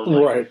around?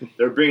 Like,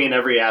 they're bringing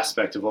every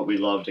aspect of what we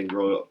loved and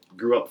grew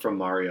up from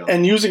Mario.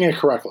 And using it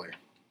correctly.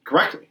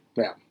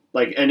 Yeah.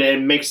 Like, and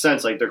it makes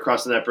sense. Like, they're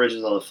crossing that bridge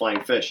with all the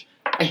flying fish.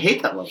 I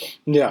hate that level.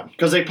 Yeah.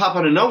 Because they pop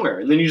out of nowhere,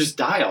 and then you just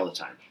die all the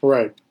time.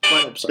 Right.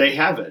 But they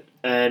have it.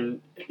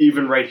 And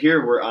even right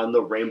here, we're on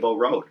the Rainbow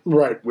Road.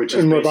 Right. Which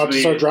is and we're about to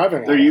start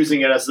driving. They're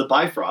using it as the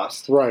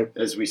Bifrost. Right.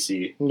 As we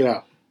see.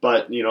 Yeah.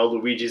 But, you know,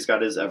 Luigi's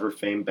got his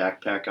ever-famed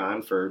backpack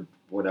on for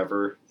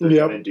whatever they're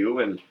going to do.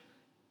 And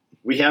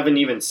we haven't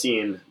even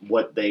seen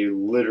what they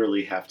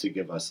literally have to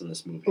give us in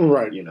this movie.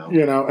 Right. You know,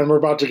 and we're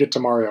about to get to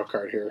Mario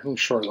Kart here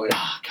shortly.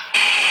 Oh, God.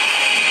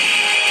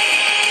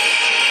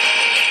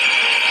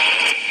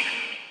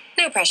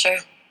 No pressure.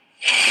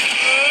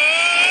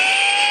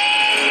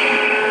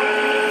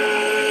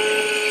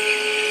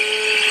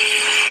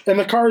 And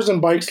the cars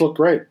and bikes look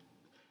great.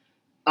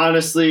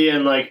 Honestly,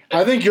 and like...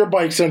 I think your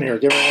bike's in here.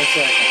 Give me 1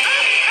 second.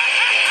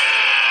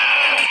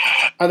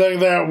 I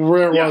think that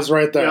where it was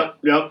right there.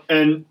 Yep.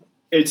 And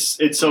it's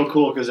so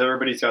cool because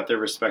everybody's got their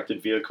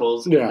respected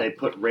vehicles. Yeah. And they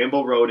put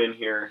Rainbow Road in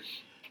here.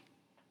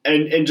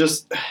 And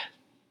just...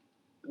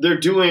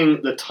 They're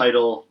doing the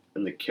title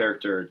and the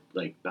character,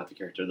 like, not the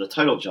character, the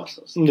title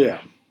justice.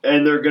 Yeah.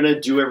 And they're going to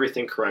do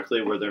everything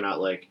correctly where they're not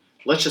like,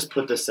 let's just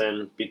put this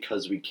in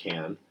because we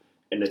can.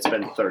 and it's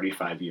been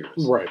 35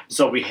 years. Right.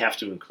 So we have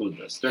to include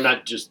this. They're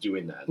not just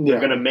doing that. They're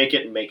going to make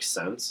it make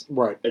sense.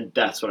 Right. And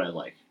that's what I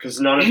like. Because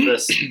none of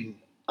this,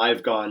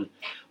 I've gone,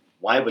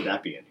 why would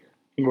that be in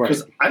here? Right.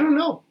 Because I don't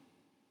know.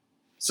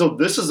 So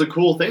this is a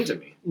cool thing to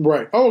me.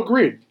 Right. Oh,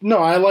 agreed. No,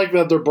 I like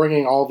that they're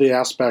bringing all the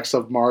aspects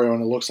of Mario,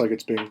 and it looks like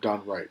it's being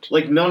done right.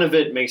 Like, none of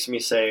it makes me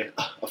say,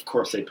 oh, of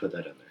course they put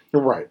that in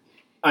there. Right.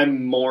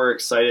 I'm more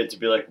excited to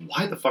be like,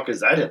 why the fuck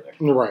is that in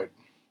there? Right.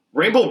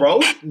 Rainbow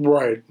Road?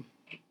 Right.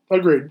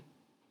 Agreed.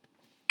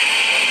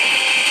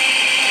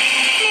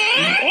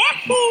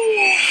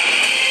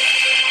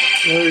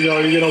 There you go.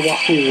 You get a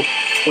wahoo.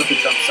 With the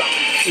jump sound.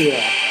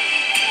 Yeah.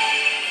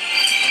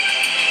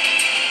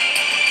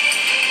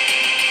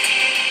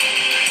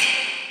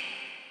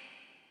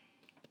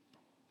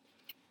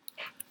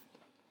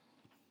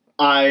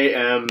 I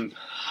am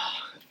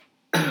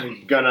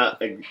gonna,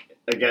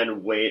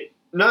 again, wait.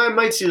 No, I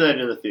might see that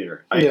in the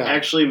theater. I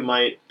actually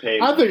might pay.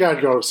 I think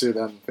I'd go see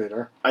that in the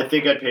theater. I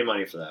think I'd pay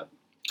money for that.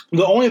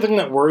 The only thing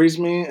that worries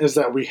me is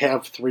that we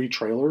have 3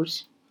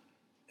 trailers,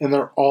 and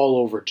they're all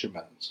over 2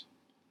 minutes.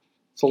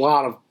 It's a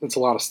lot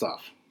of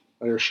stuff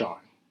that you're showing.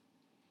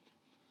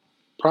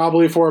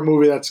 Probably for a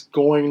movie that's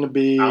going to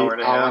be hour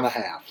and a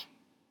half.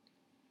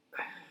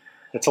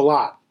 It's a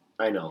lot.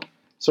 I know.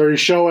 So you're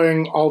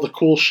showing all the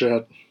cool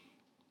shit.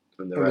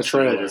 And the rest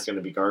of it is going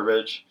to be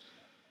garbage.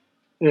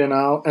 You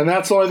know, and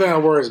that's the only thing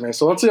that worries me.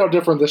 So let's see how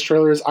different this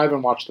trailer is. I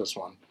haven't watched this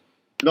one.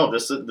 No,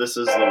 this is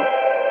the.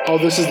 Oh,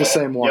 this is the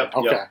same one. Yep,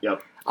 okay.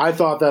 Yep. I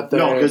thought that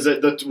no, because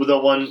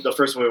the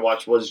first one we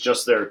watched was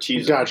just their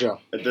teaser. Gotcha.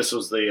 And this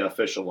was the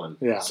official one.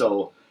 Yeah.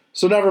 So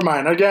never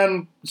mind.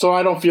 Again, so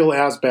I don't feel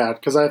as bad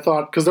because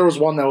there was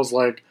one that was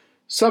like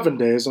 7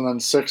 days and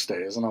then 6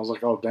 days, and I was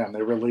like, oh damn,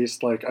 they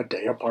released like a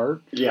day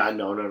apart. Yeah,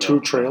 no.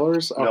 2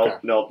 trailers. Okay.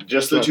 No,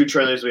 just the 2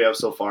 trailers we have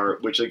so far,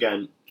 which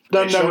again.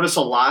 They showed us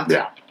a lot,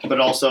 but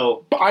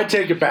also... But I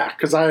take it back,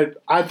 because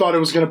I thought it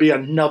was going to be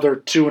another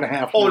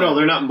 2.5 Oh, no,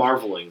 they're not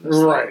marveling.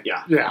 Right.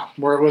 Yeah. Yeah,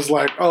 where it was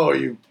like, oh,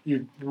 you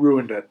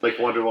ruined it. Like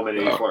Wonder Woman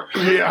 84.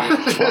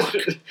 Yeah.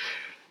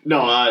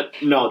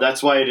 No,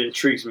 that's why it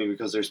intrigues me,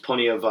 because there's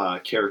plenty of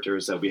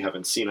characters that we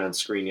haven't seen on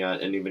screen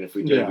yet, and even if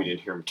we did, we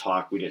didn't hear them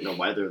talk, we didn't know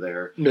why they're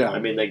there. Yeah. I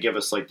mean, they give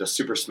us like the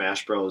Super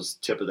Smash Bros.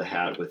 Tip of the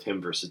hat with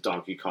him versus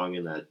Donkey Kong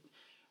in that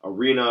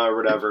arena or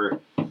whatever.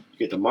 You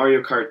get the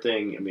Mario Kart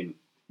thing. I mean...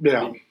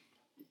 Yeah.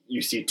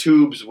 You see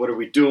tubes. What are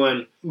we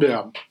doing?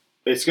 Yeah.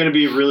 It's going to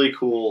be really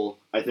cool.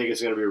 I think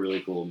it's going to be a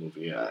really cool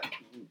movie.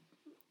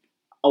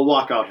 I'll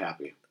walk out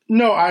happy.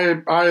 No, I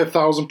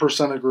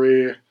 1,000%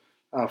 agree.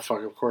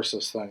 Fuck, of course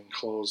this thing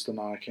closed and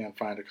now I can't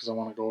find it because I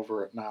want to go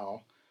over it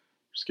now.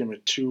 Just give me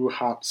 2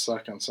 hot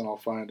seconds and I'll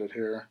find it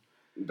here.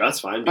 That's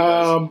fine.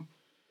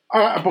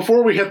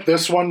 Before we hit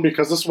this one,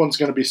 because this one's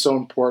going to be so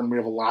important, we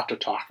have a lot to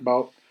talk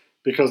about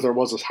because there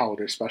was this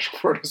holiday special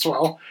for it as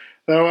well.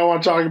 That I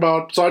want to talk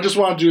about. So I just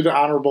want to do the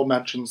honorable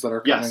mentions that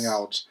are coming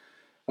out.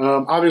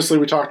 Obviously,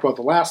 we talked about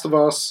The Last of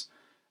Us.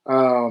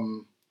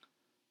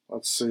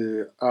 Let's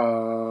see.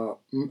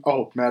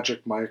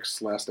 Magic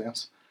Mike's Last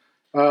Dance.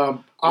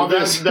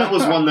 That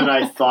was one that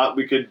I thought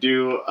we could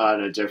do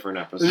on a different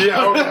episode.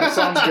 Yeah, okay,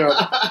 sounds good.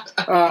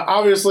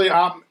 Obviously,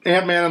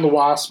 Ant-Man and the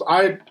Wasp.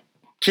 I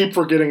keep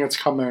forgetting it's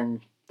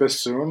coming this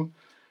soon.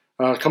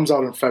 Comes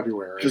out in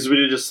February. Because we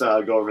did just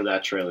go over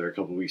that trailer a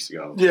couple weeks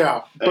ago.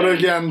 Yeah, but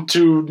again,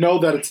 to know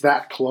that it's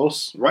that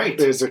close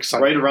is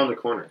exciting. Right around the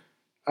corner.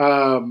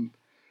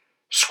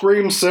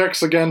 Scream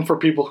 6, again, for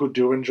people who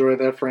do enjoy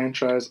that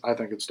franchise, I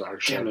think it's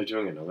dog shit. Damn, they're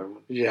doing another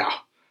one? Yeah.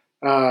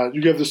 You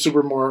get the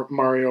Super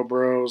Mario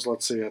Bros.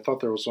 Let's see, I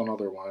thought there was one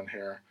other one in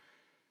here.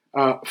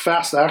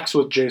 Fast X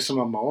with Jason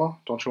Momoa.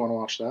 Don't you want to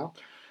watch that?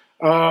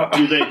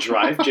 Do they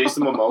drive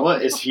Jason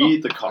Momoa? Is he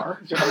the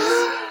car?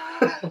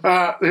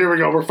 Here we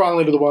go. We're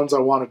finally to the ones I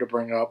wanted to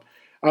bring up.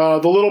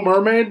 The Little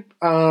Mermaid.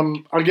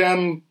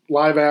 Again,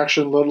 live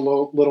action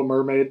Little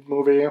Mermaid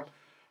movie.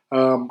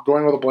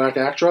 Going with a black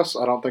actress.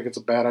 I don't think it's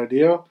a bad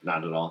idea.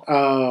 Not at all.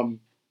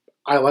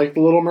 I like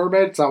The Little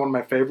Mermaid. It's not one of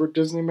my favorite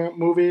Disney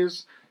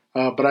movies.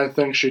 But I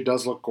think she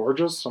does look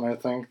gorgeous. And I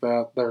think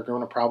that they're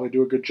going to probably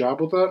do a good job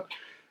with it.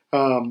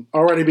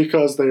 Already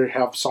because they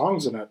have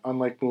songs in it,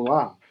 unlike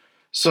Mulan.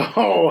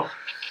 So...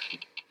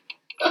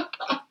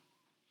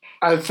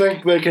 I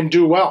think they can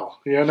do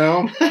well, you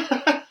know?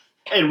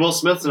 And Will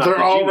Smith's not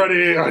They're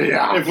already,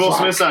 if Will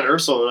Smith's not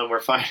Ursula, then we're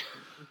fine.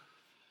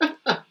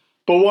 But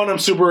one I'm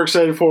super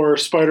excited for,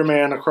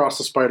 Spider-Man Across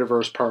the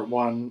Spider-Verse Part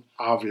 1,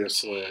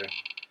 obviously.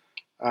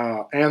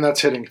 And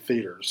that's hitting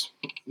theaters,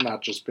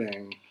 not just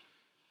being...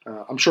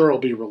 I'm sure it'll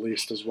be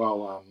released as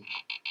well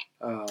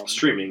on...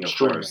 Streaming, of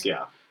course,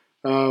 yeah.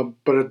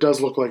 But it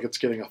does look like it's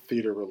getting a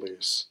theater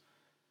release.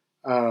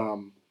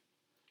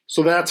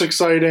 So that's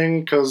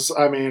exciting because,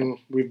 I mean,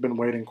 we've been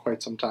waiting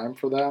quite some time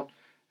for that.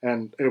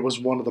 And it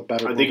was one of the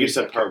better I think you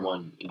said part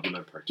 1. You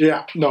meant part 2.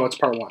 Yeah, no, it's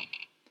part 1.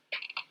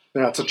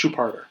 Yeah, it's a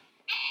 2-parter.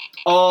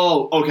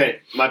 Oh, okay.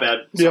 My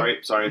bad.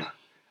 Sorry.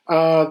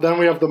 Then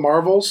we have The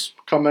Marvels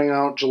coming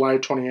out July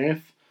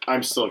 28th.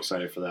 I'm still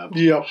excited for that.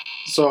 Yep.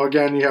 So,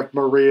 again, you have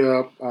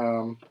Maria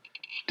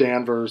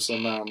Danvers,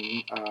 and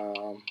then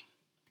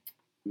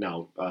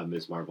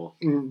Ms. Marvel.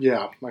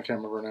 Yeah, I can't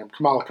remember her name.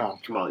 Kamala Khan.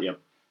 Yep.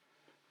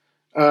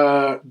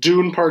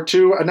 Dune Part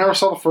 2. I never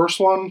saw the first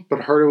one,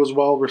 but heard it was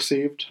well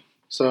received.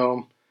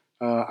 So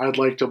I'd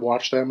like to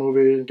watch that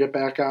movie and get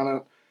back on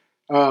it.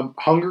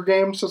 Hunger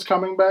Games is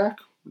coming back.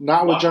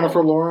 Not with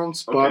Jennifer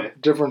Lawrence, but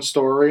different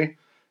story.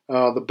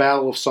 The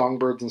Battle of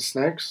Songbirds and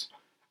Snakes.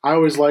 I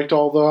always liked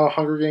all the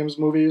Hunger Games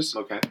movies.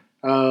 Okay.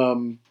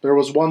 There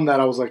was one that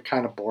I was like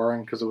kind of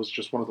boring because it was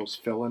just one of those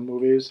fill-in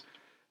movies.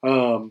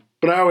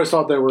 But I always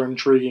thought they were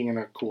intriguing and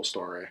a cool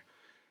story.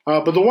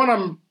 But the one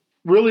I'm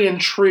really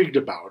intrigued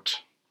about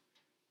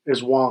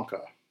is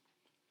Wonka,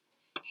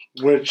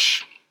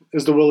 which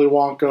is the Willy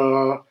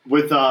Wonka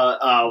with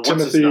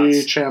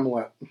Timothy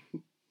Chalamet.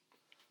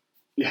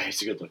 Yeah,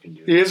 he's a good-looking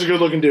dude. He is a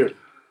good-looking dude.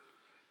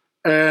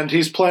 And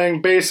he's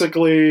playing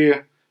basically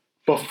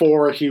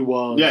before he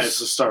was... Yeah, it's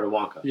the start of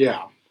Wonka.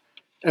 Yeah.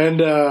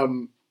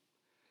 And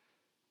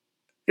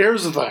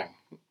here's the thing.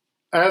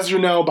 As you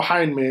know,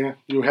 behind me,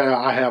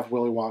 I have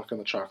Willy Wonka and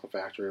the Chocolate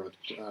Factory with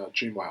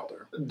Gene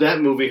Wilder.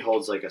 That movie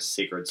holds like a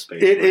sacred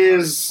space. It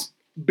is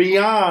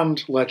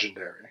beyond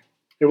legendary.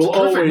 It will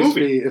always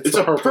be... It's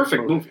a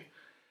perfect movie.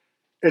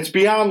 It's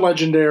beyond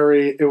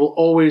legendary. It will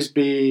always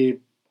be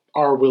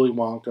our Willy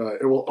Wonka.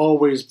 It will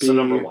always be... So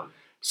number one.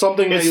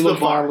 Something that you look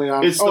fondly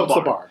on. It's the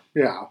bar.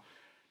 Yeah.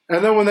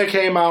 And then when they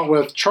came out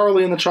with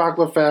Charlie and the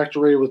Chocolate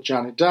Factory with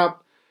Johnny Depp,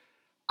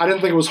 I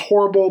didn't think it was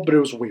horrible, but it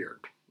was weird.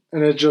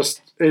 And it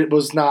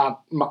was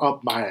not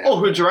up my alley. Oh,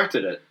 who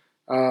directed it?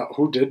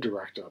 Who did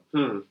direct it?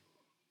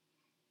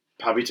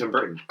 Probably Tim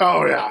Burton.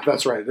 Oh, yeah,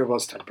 that's right. It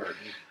was Tim Burton.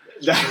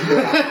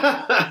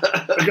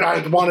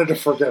 I wanted to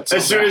forget.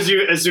 As soon as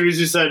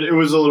you said it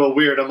was a little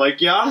weird, I'm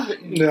like, yeah.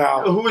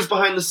 Who was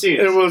behind the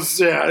scenes? It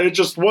was It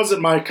just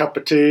wasn't my cup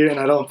of tea, and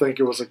I don't think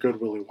it was a good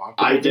Willy Wonka.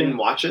 I didn't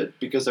watch it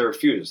because I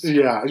refused.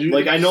 Yeah,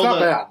 I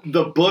know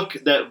the book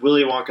that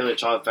Willy Wonka and the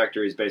Chocolate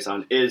Factory is based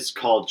on is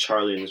called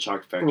Charlie and the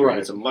Chocolate Factory. Right.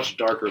 It's a much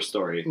darker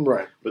story,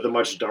 right? With a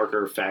much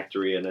darker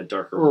factory and a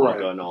darker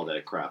Wonka and all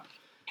that crap.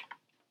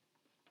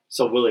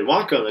 So Willy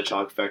Wonka and the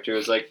Chocolate Factory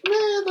was like,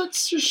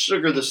 let's just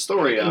sugar the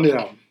story up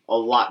a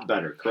lot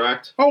better,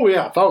 correct? Oh,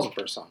 yeah,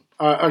 1,000%.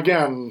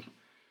 Again...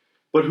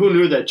 But who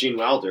knew that Gene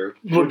Wilder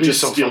would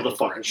just steal the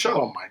fucking show?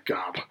 Oh, my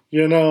God.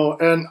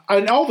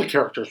 And all the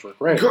characters were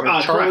great.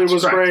 Charlie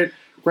was great.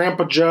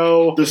 Grandpa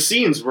Joe. The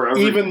scenes were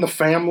everything. Even the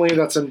family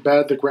that's in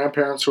bed, the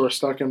grandparents who are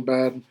stuck in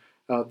bed.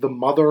 The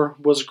mother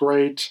was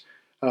great.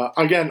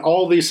 Again,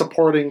 all the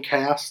supporting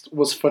cast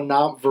was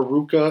phenomenal.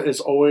 Veruca is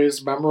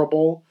always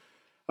memorable.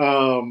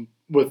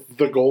 With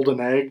the golden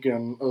egg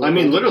and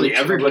literally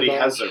everybody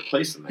has their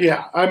place in there.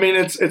 Yeah,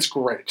 it's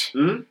great.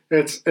 Mm-hmm.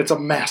 It's a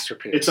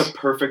masterpiece. It's a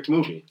perfect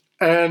movie.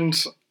 And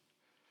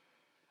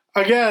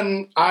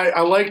again,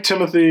 I like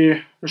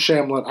Timothy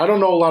Chalamet. I don't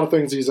know a lot of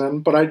things he's in,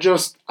 but I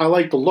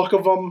like the look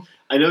of him.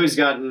 I know he's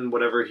gotten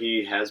whatever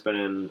he has been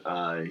in.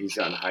 He's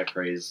gotten high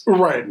praise.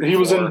 Right, he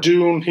was in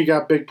Dune. He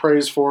got big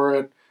praise for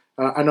it.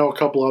 I know a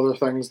couple other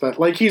things that,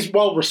 he's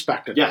well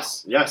respected.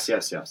 Yes.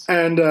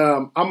 And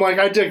I'm like,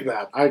 I dig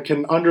that. I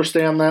can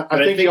understand that.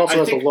 I think he also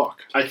has a look.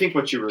 I think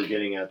what you were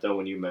getting at, though,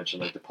 when you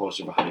mentioned, the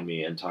poster behind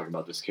me and talking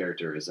about this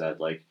character is that,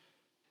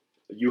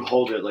 you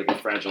hold it like a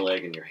fragile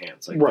egg in your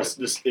hands. Right.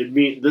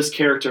 This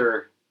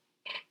character,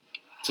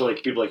 to,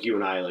 people like you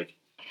and I,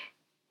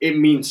 it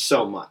means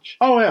so much.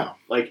 Oh, yeah.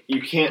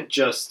 You can't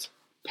just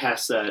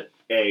pass that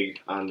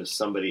egg on to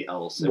somebody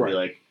else and be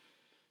like,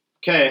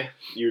 okay,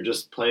 you're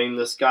just playing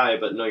this guy,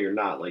 but no, you're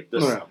not.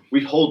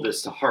 We hold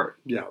this to heart.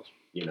 Yeah.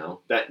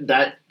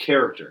 That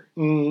character.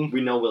 Mm.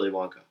 We know Willy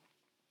Wonka.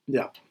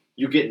 Yeah.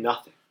 You get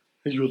nothing.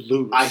 You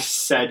lose. I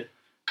said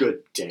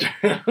good day.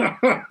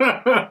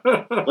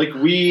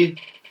 We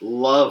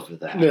love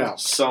that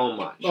so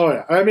much. Oh,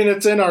 yeah.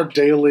 It's in our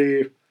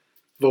daily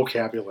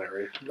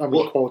vocabulary.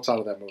 Quotes out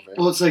of that movie.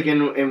 Well, it's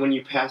and when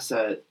you pass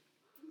that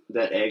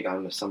egg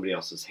onto somebody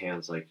else's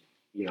hands,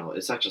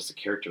 it's not just a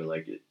character,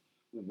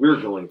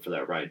 we're going for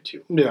that ride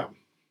too. Yeah.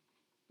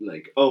 They're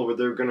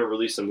going to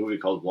release a movie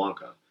called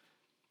Wonka.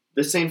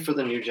 This ain't for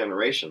the new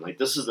generation.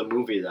 This is a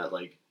movie that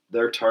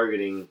they're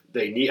targeting.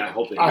 I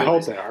hope they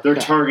are. They're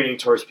targeting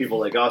towards people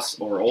like us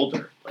or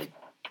older.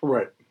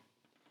 Right.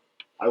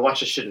 I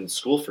watch this shit in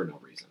school for no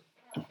reason.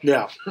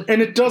 Yeah,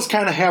 and it does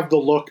kind of have the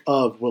look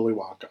of Willy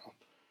Wonka.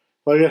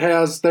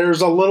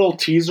 There's a little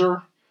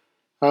teaser.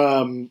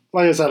 Like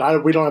I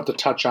said, we don't have to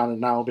touch on it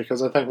now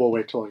because I think we'll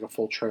wait till a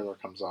full trailer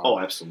comes out. Oh,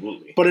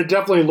 absolutely. But it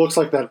definitely looks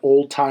like that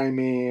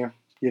old-timey,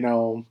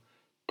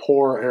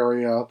 poor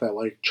area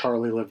that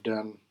Charlie lived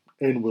in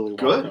Willy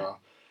Wonka.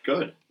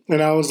 Good.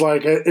 And I was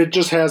like, it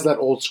just has that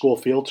old school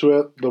feel to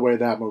it, the way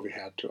that movie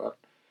had to it.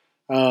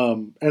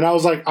 And I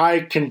was like,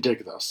 I can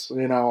dig this.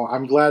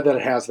 I'm glad that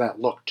it has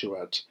that look to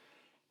it.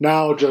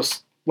 Now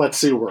just let's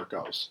see where it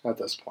goes at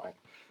this point.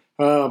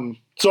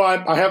 So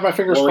I have my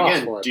fingers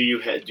crossed for it.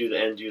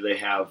 Do they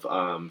have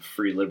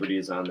free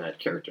liberties on that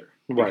character?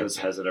 Right. Because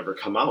has it ever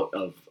come out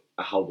of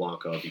how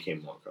Wonka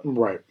became Wonka?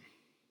 Right.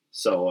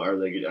 So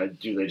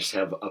do they just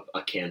have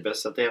a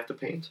canvas that they have to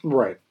paint?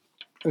 Right.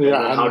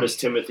 Yeah. And how does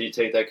Timothy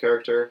take that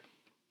character?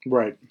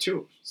 Right.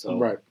 Too. So.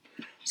 Right.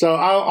 So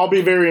I'll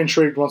be very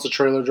intrigued once the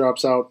trailer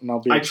drops out, and I'll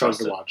be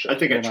excited to watch it. I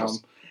think I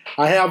trust it.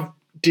 I have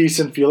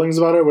decent feelings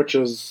about it, which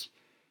is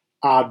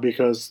odd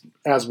because,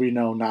 as we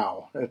know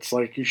now, it's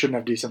like you shouldn't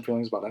have decent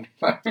feelings about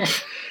anything.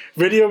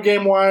 Video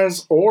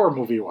game-wise or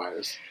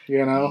movie-wise,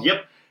 you know?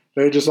 Yep.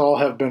 They just all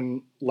have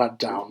been let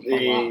down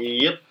a lot.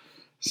 Yep.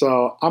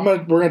 So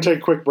we're gonna take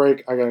a quick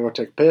break. I gotta go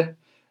take a pee,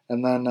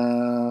 and then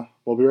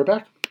we'll be right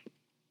back.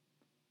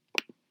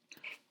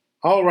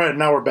 All right,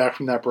 now we're back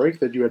from that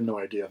break that you had no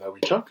idea that we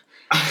took.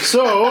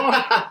 So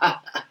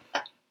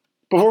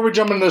before we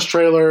jump into this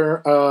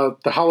trailer,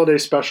 the holiday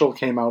special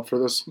came out for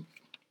this.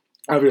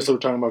 Obviously, we're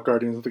talking about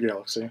Guardians of the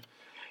Galaxy.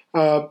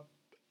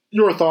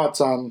 Your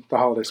thoughts on the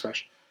holiday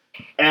special?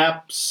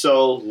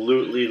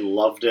 Absolutely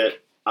loved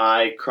it.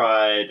 I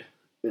cried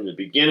in the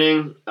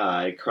beginning.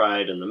 I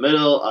cried in the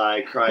middle.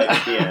 I cried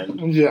at the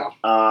end. Yeah.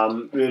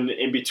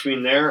 In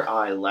between there,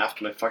 I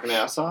laughed my fucking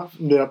ass off.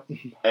 Yep.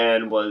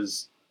 And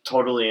was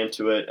totally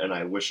into it, and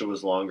I wish it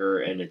was longer,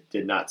 and it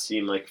did not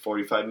seem like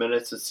 45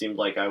 minutes. It seemed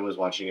like I was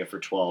watching it for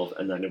 12,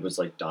 and then it was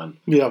like done.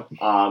 Yep.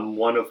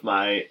 One of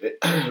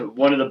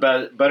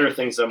the better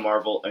things that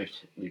Marvel, I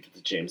leave it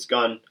to James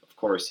Gunn, of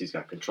course, he's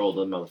got control of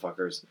the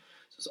motherfuckers, so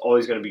it's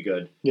always going to be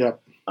good.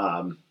 Yep.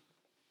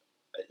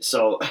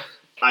 So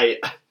I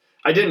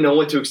didn't know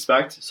what to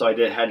expect, so I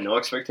had no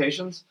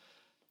expectations.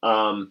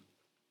 Again,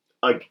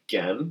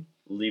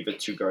 leave it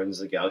to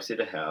Guardians of the Galaxy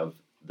to have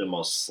the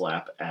most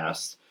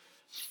slap-ass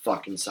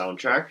fucking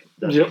soundtrack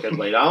that they could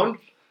lay down.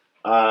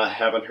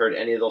 Haven't heard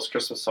any of those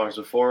Christmas songs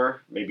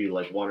before, maybe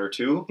like one or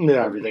two.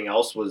 Yeah. Everything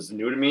else was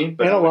new to me.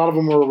 But, and a lot of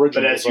them were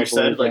original. But as you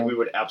said, like we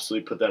would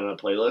absolutely put that on a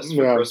playlist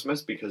for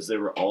Christmas because they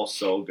were all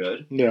so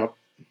good. Yeah.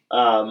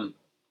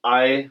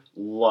 I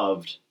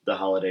loved the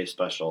holiday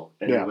special,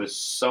 and it was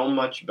so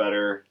much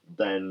better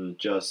than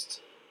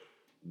just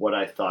what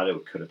I thought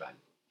it could have been.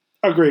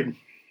 Agreed.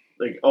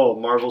 Like, oh,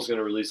 Marvel's going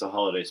to release a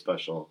holiday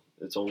special.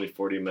 It's only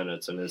 40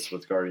 minutes, and it's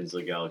with Guardians of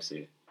the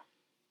Galaxy.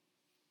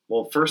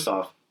 Well, first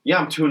off, yeah,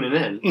 I'm tuning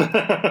in.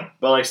 But,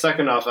 like,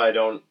 second off, I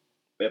don't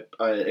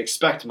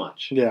expect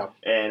much. Yeah.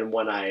 And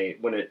when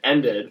it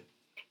ended,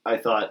 I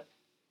thought,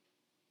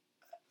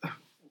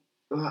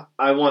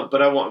 I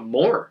want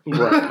more.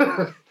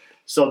 Right.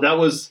 So that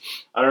was,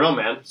 I don't know,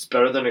 man. It's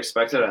better than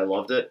expected. I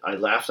loved it. I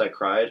laughed. I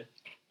cried.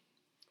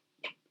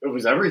 It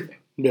was everything.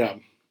 Yeah.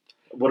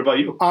 What about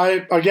you?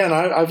 I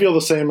feel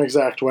the same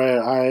exact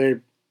way.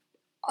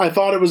 I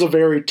thought it was a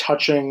very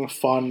touching,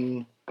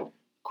 fun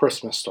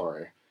Christmas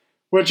story,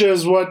 which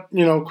is what,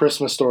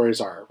 Christmas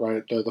stories are,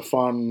 right? They're the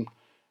fun,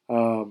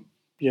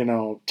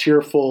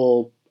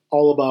 tearful,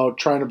 all about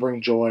trying to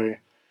bring joy.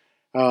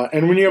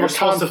 And when you have a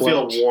conflict,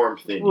 supposed to feel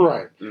warmth in you.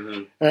 Right?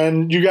 Mm-hmm.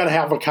 And you got to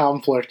have a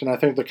conflict, and I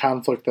think the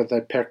conflict that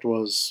they picked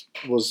was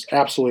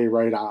absolutely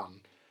right on.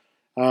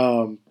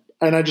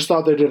 And I just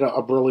thought they did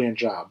a brilliant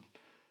job.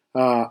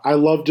 I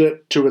loved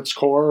it to its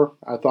core.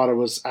 I thought it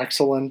was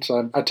excellent.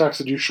 I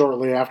texted you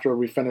shortly after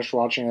we finished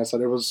watching. I said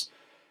it was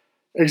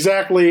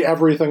exactly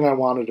everything I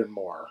wanted and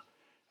more.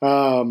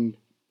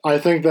 I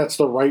think that's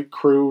the right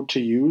crew to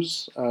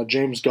use,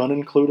 James Gunn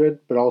included,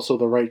 but also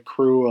the right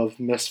crew of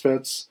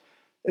misfits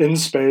in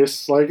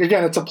space. Like,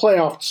 again, it's a play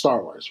off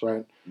Star Wars,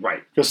 right?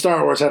 Right. Because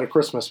Star Wars had a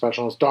Christmas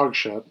special. It's dog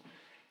shit.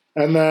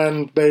 And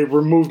then they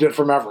removed it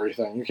from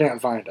everything. You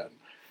can't find it.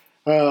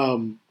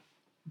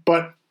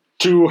 But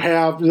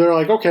they're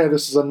like, okay,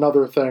 this is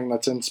another thing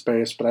that's in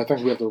space, but I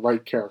think we have the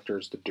right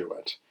characters to do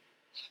it.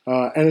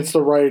 And it's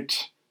the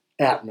right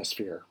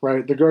atmosphere,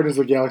 right? The Guardians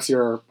of the Galaxy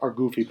are a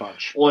goofy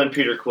bunch. Well, and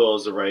Peter Quill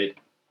is the right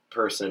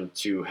person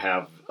to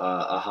have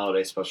a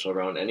holiday special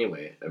around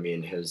anyway. I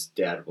mean, his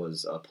dad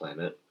was a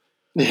planet.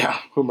 Yeah,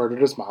 who murdered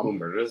his mom.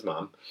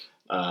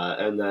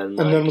 And then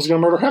was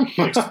going to murder him.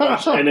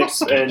 and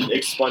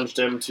expunged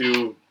him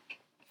to,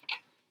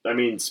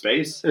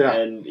 space. Yeah.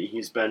 And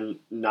he's been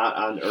not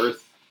on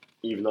Earth.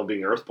 Even though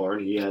being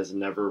Earthborn, he has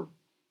never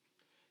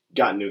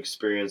gotten to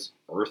experience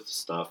Earth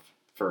stuff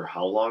for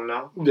how long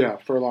now? Yeah,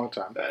 for a long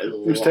time. He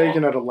was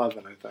taken at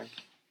 11, I think.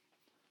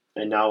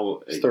 And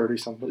now it's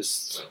 30-something.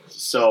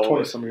 So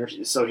 20-some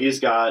years. So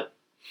he's got,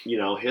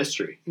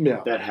 history.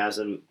 Yeah. That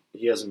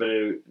he hasn't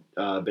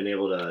been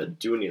able to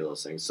do any of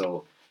those things.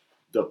 So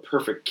the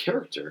perfect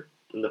character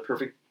and the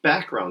perfect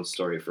background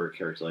story for a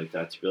character like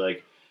that to be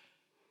like,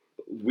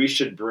 we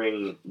should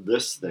bring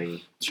this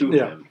thing to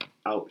him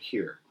out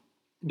here.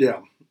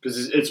 Yeah.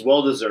 Because it's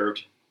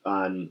well-deserved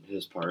on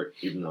his part,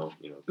 even though,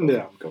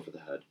 go for the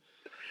head.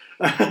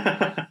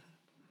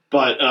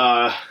 But,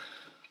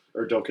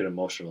 or don't get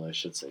emotional, I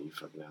should say, you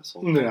fucking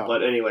asshole. Yeah.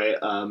 But anyway,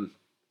 I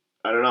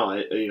don't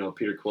know.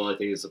 Peter Quill, I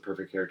think, is the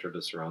perfect character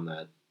to surround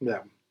that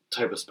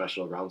type of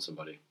special around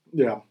somebody.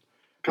 Yeah.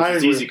 Because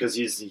it's easy because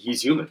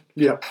he's human.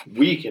 Yeah.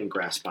 We can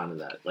grasp onto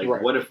that. Like,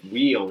 what if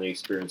we only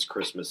experience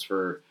Christmas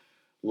for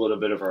a little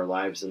bit of our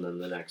lives and then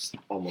the next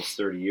almost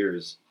 30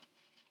 years...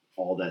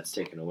 all that's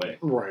taken away.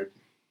 Right.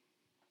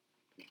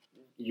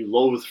 you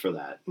loathe for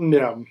that.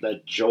 Yeah.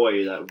 That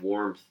joy, that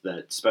warmth,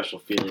 that special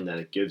feeling that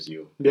it gives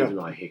you. Yeah. Even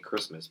though I hate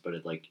Christmas, but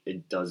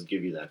it does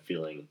give you that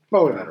feeling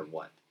no matter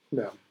what.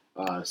 Yeah.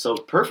 So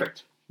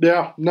perfect.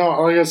 Yeah.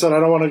 No, like I said, I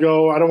don't want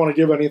to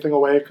give anything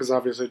away because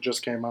obviously it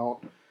just came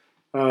out.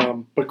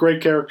 But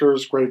great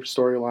characters, great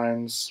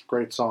storylines,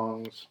 great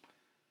songs.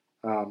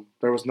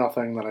 There was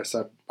nothing that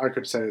I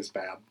could say is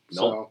bad.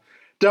 Nope. So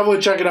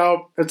definitely check it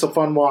out. It's a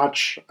fun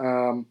watch.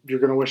 You're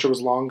going to wish it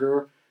was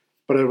longer,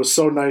 but it was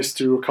so nice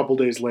to a couple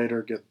days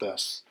later get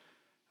this,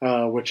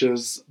 which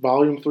is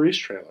Volume 3's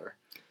trailer.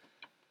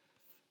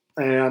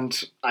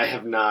 And I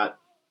have not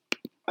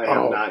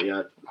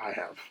yet. I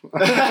have.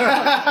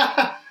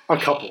 A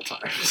couple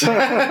times.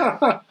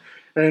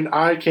 And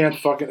I can't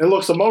it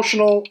looks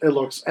emotional. It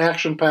looks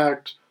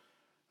action-packed.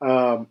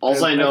 All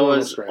I know of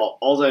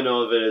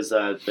it is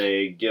that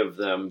they give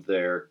them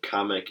their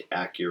comic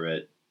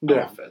accurate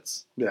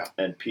outfits. Yeah.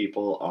 And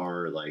people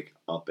are like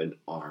up in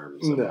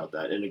arms about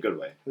that in a good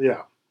way.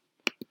 Yeah.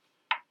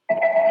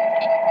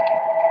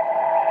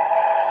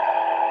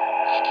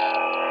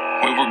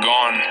 We were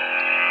gone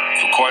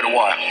for quite a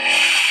while.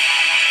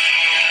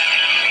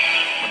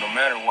 But no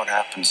matter what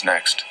happens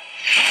next,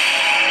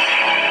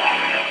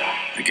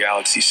 the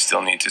galaxy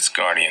still needs its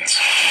guardians.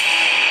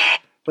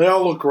 They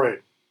all look great.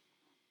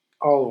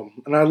 All of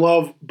them. And I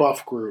love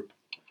Buff Groot.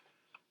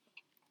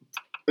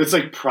 It's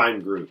like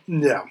prime Groot.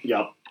 Yeah.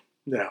 Yep.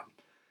 Yeah.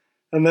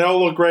 And they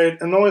all look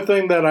great. And the only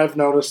thing that I've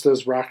noticed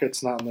is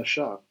Rocket's not in the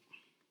shot.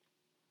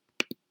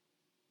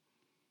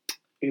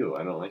 Ew,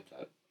 I don't like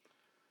that.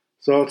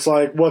 So it's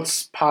like,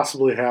 what's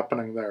possibly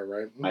happening there,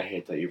 right? I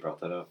hate that you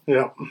brought that up.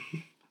 Yeah.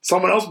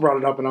 Someone else brought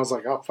it up, and I was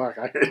like, oh, fuck,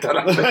 I hate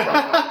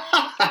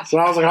that. So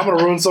I was like, I'm going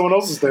to ruin someone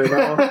else's day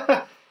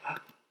now.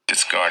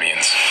 Its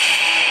guardians.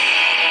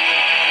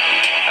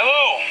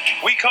 Hello,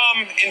 we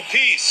come in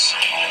peace.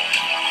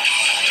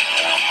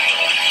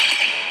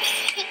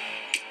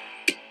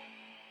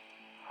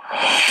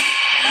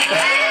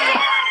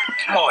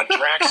 Come on,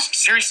 Drax.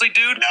 Seriously,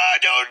 dude? No.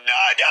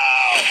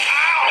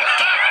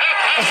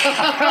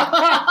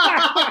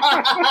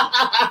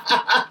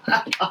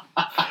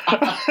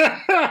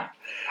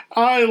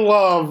 I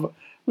love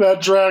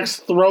that Drax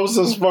throws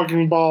this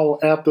fucking ball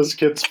at this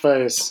kid's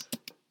face.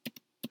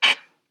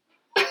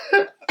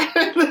 And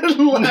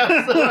then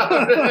laughs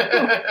about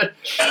it.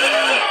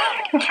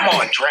 Come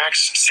on,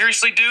 Drax.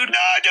 Seriously, dude? No.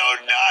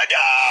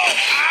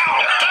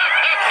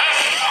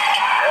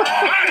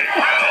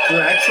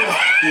 Drax is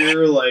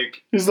pure,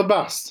 like... He's the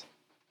best.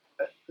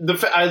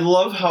 I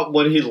love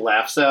what he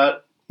laughs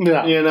at.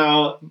 Yeah. You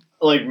know,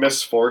 like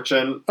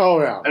misfortune. Oh,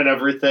 yeah. And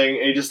everything.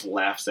 And he just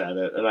laughs at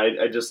it. And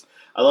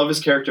I love his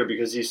character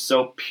because he's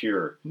so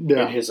pure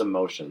in his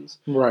emotions.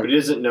 Right. But he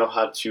doesn't know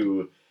how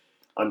to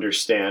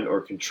understand or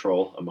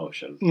control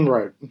emotion.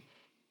 Right.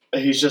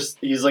 He's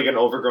like an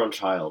overgrown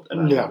child,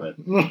 and I love it.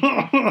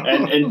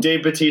 and And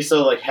Dave Bautista,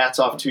 like, hats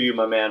off to you,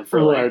 my man,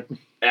 for like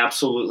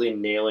absolutely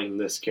nailing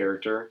this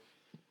character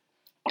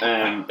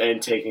and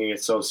taking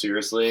it so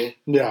seriously.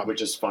 Yeah.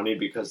 Which is funny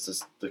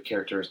because the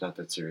character is not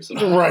that serious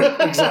at all. Right,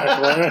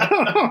 exactly.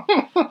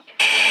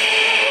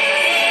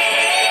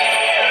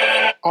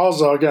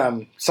 Also,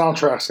 again,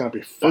 soundtrack's going to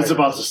be fire. It's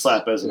about to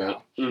slap, isn't it?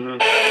 Mm-hmm.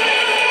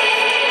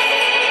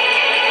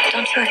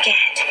 Don't forget.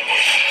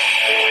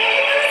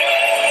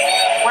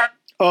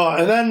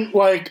 And then,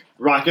 like...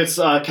 Rocket's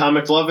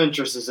comic love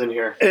interest is in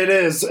here. It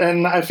is,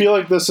 and I feel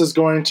like this is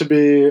going to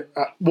be...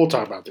 we'll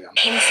talk about the end.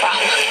 Came from.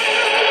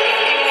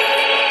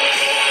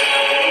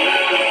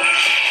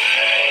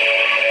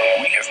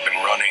 We have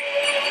been running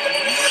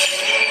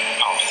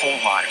our whole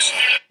lives.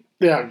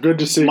 Yeah, good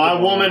to see. My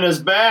woman is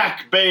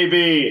back,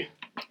 baby!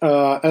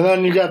 And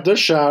then you got this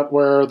shot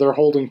where they're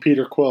holding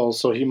Peter Quill,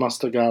 so he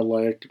must have got,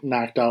 like,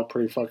 knocked out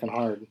pretty fucking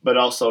hard. But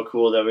also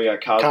cool that we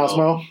got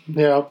Cosmo,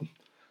 yeah.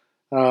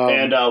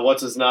 And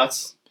what's his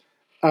nuts?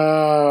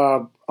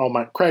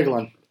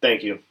 Kraglin.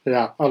 Thank you.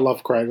 Yeah, I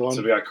love Kraglin.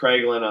 So we got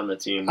Kraglin on the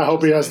team. I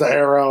hope he has the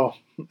arrow.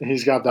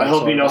 He's got that. I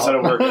hope he knows how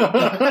to work it.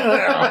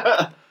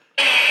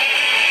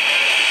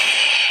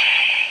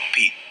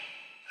 Pete,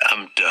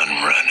 I'm done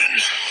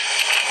running.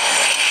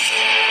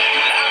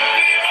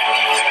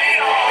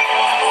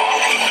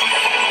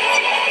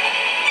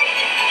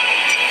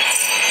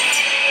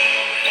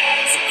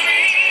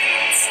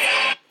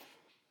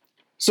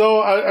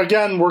 So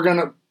again,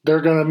 they're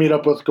gonna meet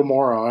up with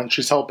Gamora, and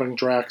she's helping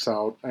Drax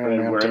out.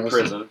 And we're in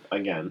prison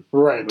again.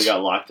 Right. We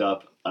got locked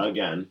up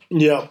again.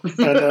 Yep.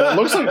 And it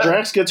looks like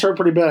Drax gets hurt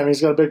pretty bad. I mean,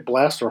 he's got a big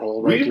blaster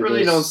hole. Right. We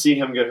really don't see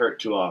him get hurt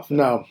too often.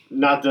 No.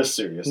 Not this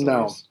serious.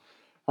 No.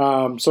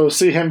 So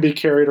see him be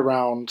carried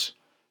around.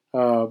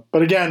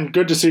 But again,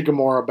 good to see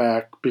Gamora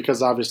back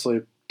because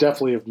obviously,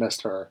 definitely have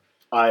missed her.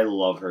 I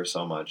love her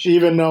so much.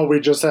 Even though we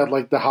just had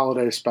like the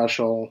holiday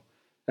special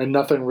and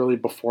nothing really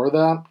before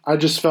that, I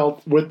just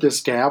felt with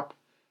this gap,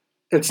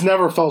 it's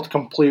never felt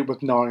complete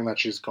with knowing that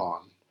she's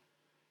gone.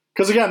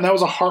 Because again, that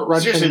was a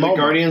heart-wrenching moment.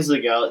 The Guardians of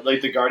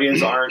the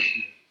Guardians aren't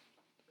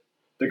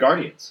the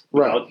Guardians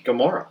without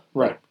Gamora.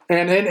 Right.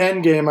 And in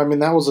Endgame, I mean,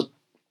 that was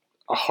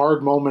a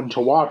hard moment to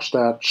watch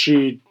that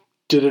she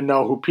didn't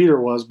know who Peter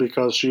was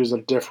because she was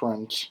a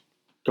different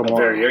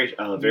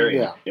Gamora.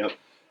 Variant. Yeah.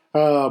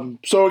 Yep.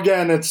 So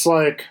again, it's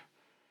like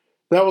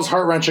that was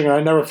heart-wrenching, and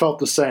I never felt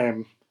the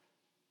same.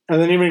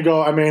 And then even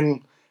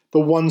the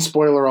one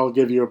spoiler I'll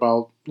give you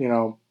about,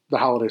 the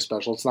holiday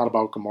special, it's not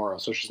about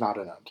Gamora, so she's not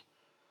in it.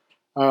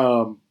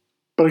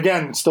 But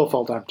again, it still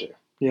felt empty.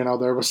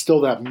 There was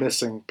still that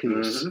missing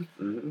piece.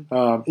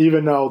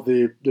 Even though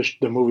the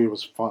movie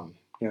was fun,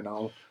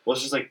 Well,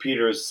 it's just like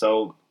Peter is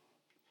so...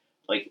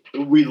 Like,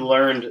 we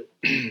learned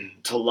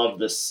to love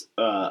this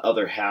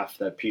other half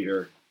that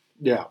Peter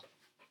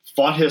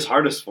fought his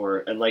hardest for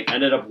and,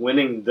 ended up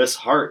winning this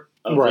heart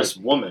of this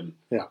woman.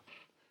 Yeah.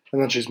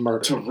 And then she's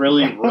murdered. To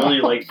really,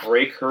 really,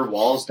 break her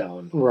walls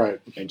down.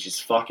 Right. And she's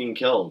fucking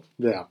killed.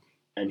 Yeah.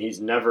 And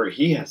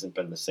he hasn't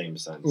been the same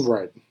since.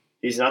 Right.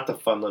 He's not the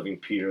fun-loving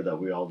Peter that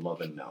we all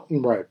love and know.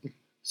 Right.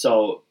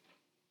 So,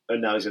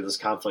 and now he's got this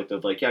conflict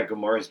of,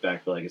 Gamora's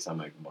back, but, it's not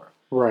my Gamora.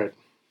 Right.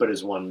 But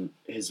his one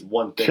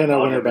thing Can I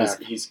win her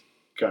back? is he's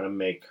going to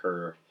make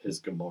her his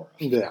Gamora.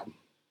 Yeah.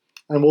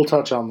 And we'll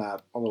touch on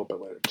that a little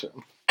bit later, too.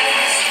 We'll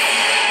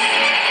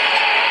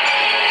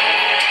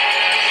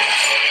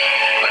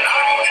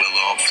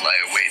all fly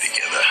away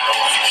together.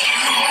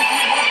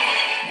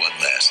 One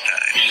last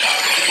time.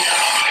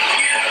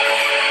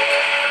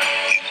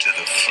 Into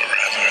the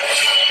forever.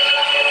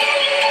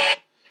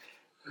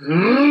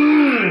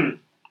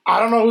 I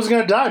don't know who's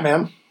going to die,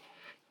 man.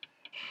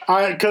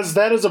 Because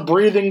that is a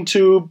breathing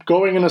tube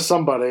going into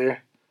somebody,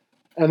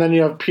 and then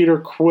you have Peter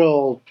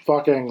Quill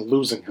fucking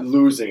losing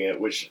it,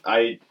 which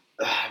I'm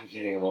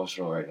getting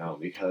emotional right now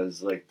because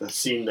the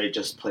scene they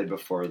just played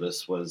before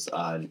this was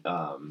on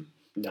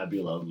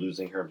Nebula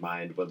losing her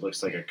mind, what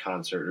looks like a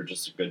concert or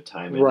just a good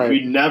time, and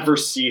we never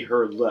see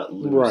her let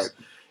loose. Right.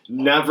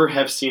 Never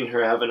have seen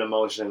her have an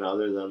emotion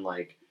other than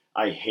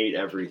I hate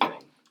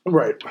everything.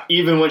 Right.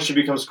 Even when she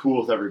becomes cool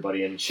with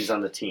everybody and she's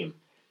on the team.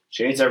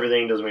 She hates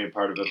everything, doesn't want to be a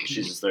part of it, but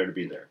she's just there to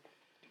be there.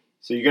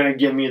 So you're going to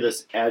give me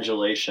this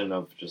adulation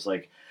of just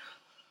yeah.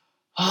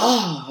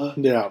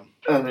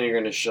 And then you're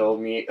going to show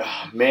me,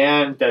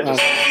 man, that just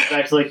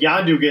back to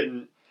Yondu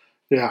getting...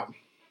 Yeah.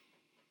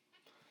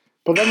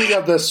 But then you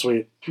got this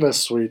sweet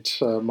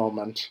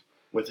moment.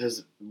 With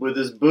his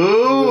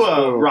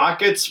boo!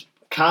 Rocket's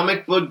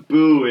comic book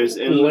boo is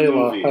in the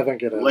movie. I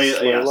think it is.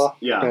 Layla?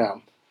 Yes. Yeah.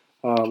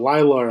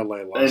 Lila or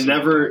Layla. I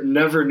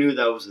never knew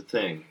that was a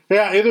thing.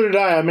 Yeah, either did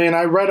I.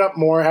 I read up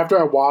more after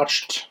I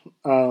watched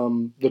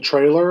the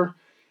trailer.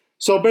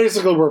 So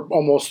basically, we're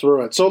almost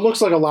through it. So it looks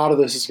like a lot of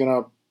this is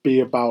going to be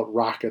about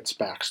Rocket's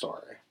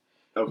backstory.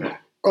 Okay.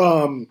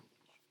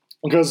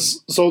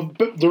 Because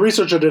the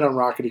research I did on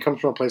Rocket, he comes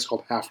from a place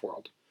called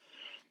Half-World.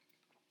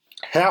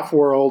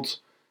 Half-World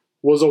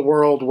was a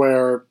world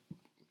where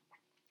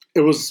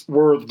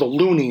where the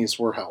loonies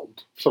were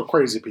held. So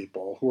crazy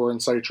people who were in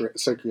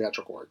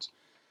psychiatric wards.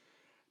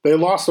 They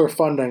lost their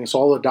funding, so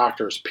all the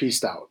doctors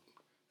pieced out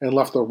and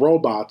left the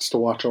robots to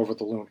watch over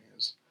the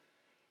loonies.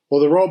 Well,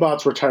 the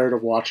robots were tired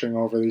of watching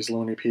over these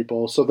loony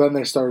people, so then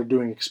they started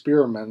doing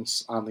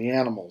experiments on the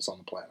animals on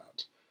the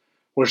planet,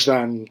 which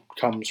then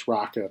comes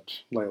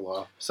Rocket,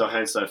 Layla. So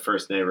hence that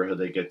first neighborhood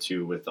they get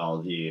to with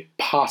all the...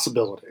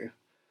 Possibility.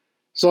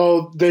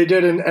 So they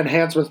did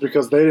enhancements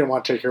because they didn't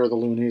want to take care of the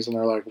loonies, and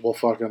they're like, we'll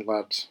fucking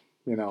let,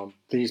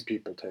 these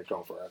people take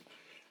over it.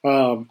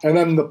 And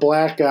then the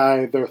black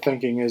guy, they're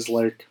thinking is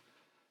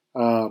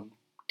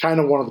kind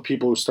of one of the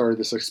people who started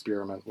this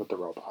experiment with the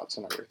robots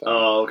and everything.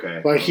 Oh,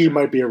 okay. He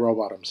might be a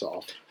robot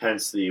himself.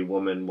 Hence the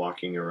woman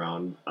walking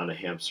around on a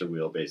hamster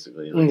wheel,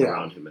 basically,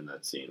 around him in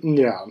that scene.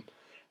 Yeah.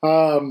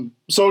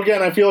 So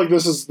again, I feel like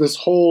this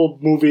whole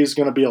movie is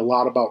going to be a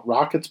lot about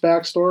Rocket's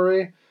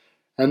backstory.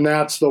 And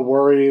that's the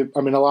worry.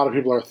 A lot of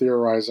people are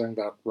theorizing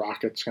that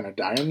Rocket's going to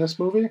die in this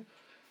movie.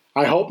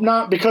 I hope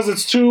not, because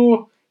it's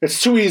too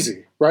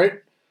easy,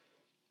 right?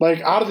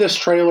 Out of this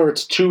trailer,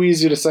 it's too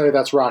easy to say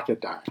that's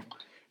Rocket dying.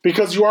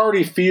 Because you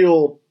already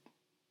feel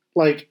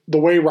the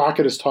way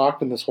Rocket is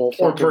talked in this whole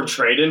or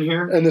portrayed in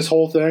here. And this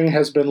whole thing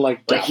has been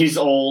he's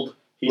old,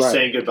 he's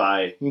saying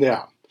goodbye.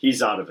 Yeah.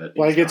 He's out of it.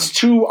 It's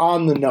too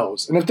on the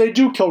nose. And if they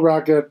do kill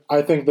Rocket,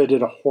 I think they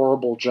did a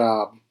horrible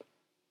job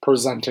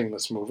presenting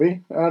this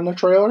movie in the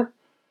trailer.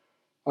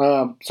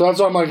 So that's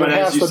why I'm it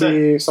has to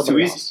be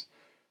somebody else.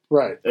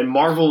 Right. And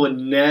Marvel would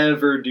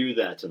never do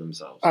that to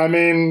themselves.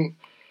 You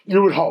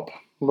would hope,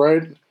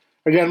 right?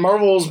 Again,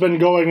 Marvel's been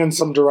going in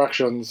some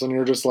directions, and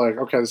you're just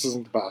okay, this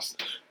isn't the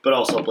best. But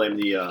also blame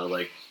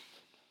the,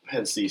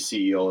 hence the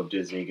CEO of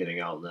Disney getting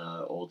out and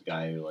the old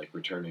guy,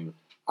 returning.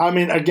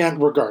 Again,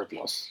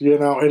 regardless,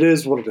 it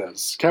is what it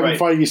is. Kevin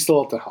Feige's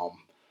still at the helm.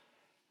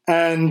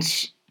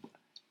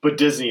 But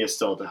Disney is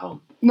still at the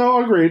helm.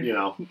 No, agreed.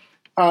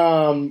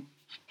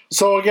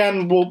 So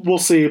again, we'll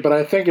see, but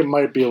I think it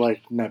might be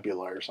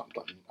Nebula or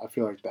something. I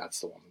feel like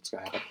that's the one that's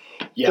going to happen.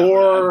 Yeah,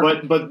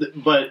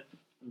 but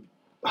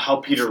how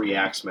Peter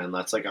reacts, man,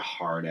 that's a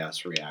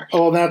hard-ass reaction.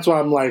 Oh, that's why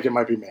I'm it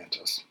might be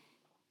Mantis.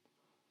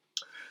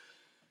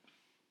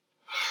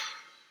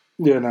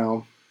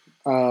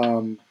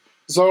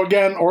 So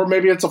again, or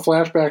maybe it's a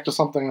flashback to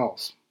something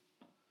else.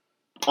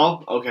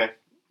 Oh, okay.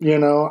 You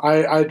know,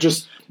 I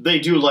just... They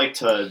do like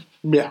to...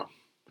 Yeah.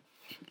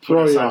 Put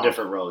us on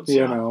different roads.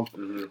 You know.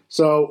 Mm-hmm.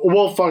 So,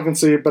 we'll fucking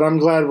see, but I'm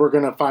glad we're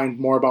going to find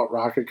more about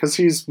Rocket, because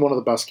he's one of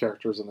the best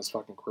characters in this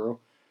fucking crew.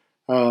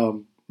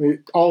 All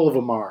of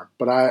them are,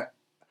 but I...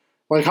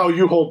 Like how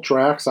you hold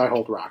Drax, I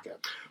hold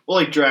Rocket. Well,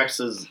 like Drax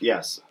is...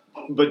 Yes.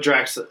 But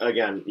Drax,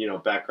 again,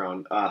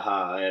 background.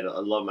 I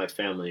love my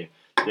family.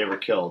 They were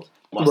killed.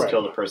 Must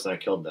kill the person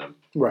that killed them.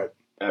 Right.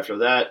 After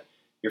that,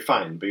 you're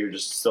fine, but you're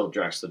just still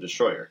Drax the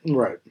Destroyer.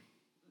 Right.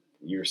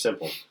 You're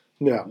simple.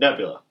 Yeah.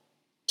 Nebula.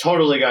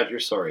 Totally got your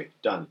story.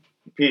 Done.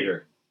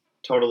 Peter.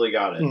 Totally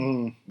got it.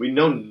 Mm-hmm. We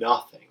know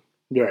nothing.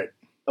 Right.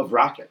 Of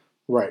Rocket.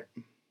 Right.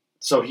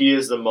 So he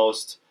is the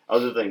most,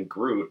 other than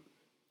Groot,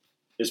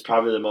 is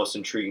probably the most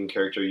intriguing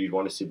character you'd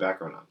want to see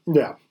background on.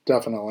 Yeah,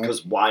 definitely.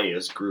 Because why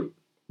is Groot?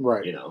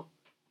 Right. You know?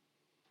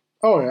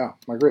 Oh, yeah.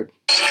 Agreed.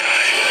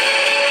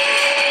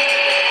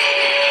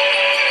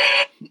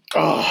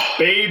 Oh,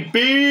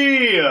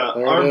 baby!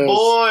 Our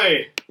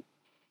boy!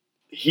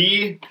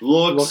 He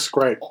looks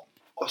great.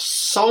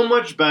 So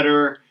much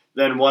better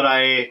than what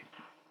I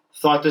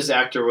thought this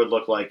actor would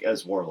look like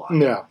as Warlock.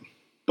 Yeah.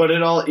 But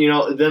it all,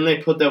 then they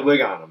put that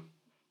wig on him.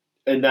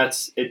 And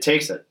it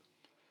takes it.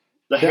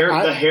 The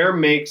hair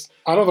makes...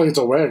 I don't think it's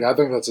a wig. I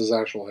think that's his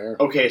actual hair.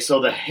 Okay,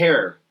 so the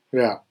hair...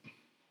 Yeah.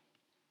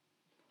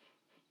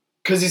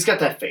 Because he's got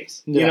that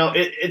face. Yeah.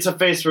 It's a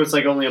face where it's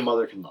like only a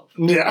mother can love.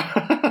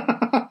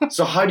 Yeah.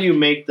 So how do you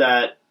make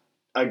that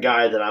a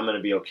guy that I'm going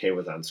to be okay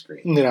with on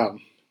screen? Yeah.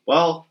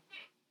 Well,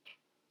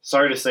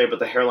 sorry to say, but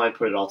the hairline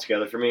put it all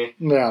together for me.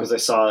 Yeah.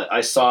 Because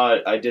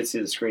I did see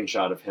the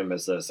screenshot of him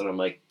as this, and I'm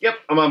like, yep,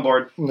 I'm on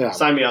board. Yeah.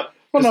 Sign me up.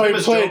 Well, no,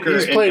 he's played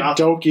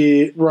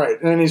dorky,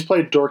 right, and he's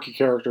played dorky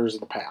characters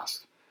in the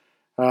past.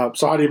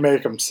 So how do you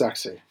make him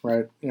sexy,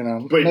 right?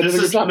 Wait,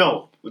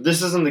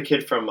 this isn't the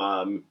kid from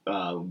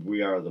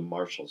We Are the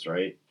Marshals,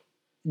 right?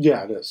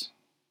 Yeah, it is.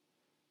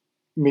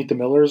 Meet the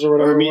Millers or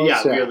whatever. We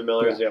Are the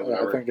Millers. Yeah,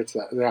 whatever. I think it's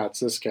that. Yeah,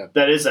 it's this kid.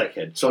 That is that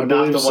kid. So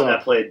not the one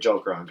that played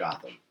Joker on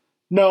Gotham.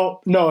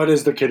 No, it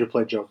is the kid who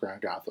played Joker on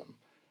Gotham.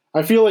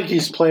 I feel like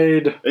he's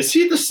played. Is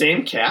he the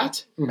same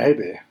cat?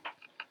 Maybe.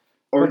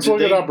 Or did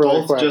they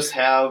both just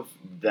have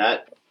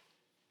that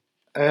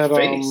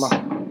face?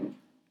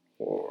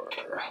 Or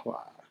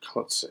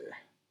let's see.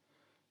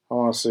 I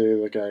want to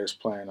see the guy who's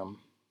playing him.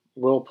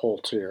 Will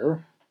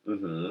Poulter.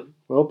 Mm-hmm.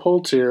 Will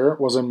Poulter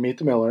was in Meet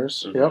the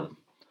Millers. Mm-hmm. Yep.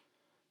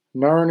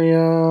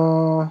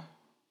 Narnia.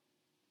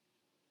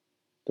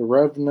 The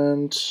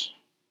Revenant.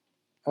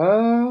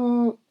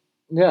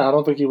 Yeah, I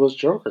don't think he was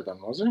Joker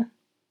then, was he?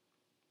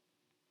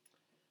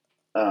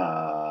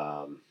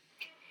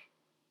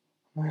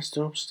 Nice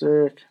dope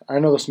stick. I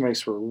know this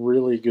makes for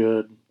really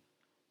good.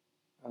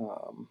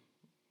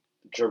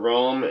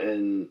 Jerome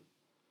and...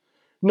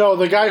 No,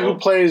 the guy who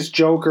plays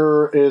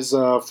Joker is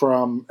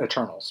from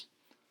Eternals.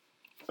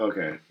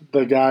 Okay.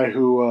 The guy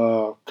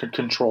who could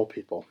control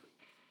people.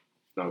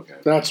 Okay.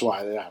 That's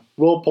why, yeah.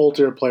 Will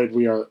Poulter played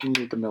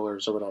Meet the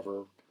Millers or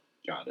whatever.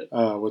 Got it.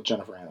 With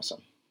Jennifer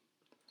Aniston.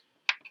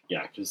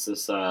 Yeah, because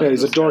this...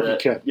 he's a dorky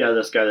kid. Yeah,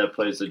 this guy that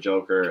plays the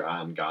Joker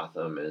on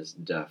Gotham is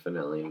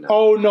definitely not...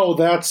 Oh, no,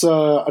 that's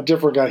a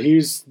different guy.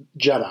 He's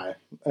Jedi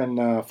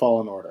in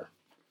Fallen Order,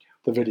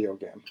 the video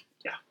game.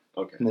 Yeah,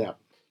 okay. Yeah.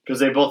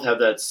 Because they both have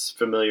that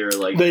familiar,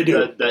 like... They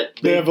do.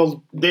 They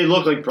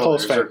look like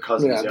brothers or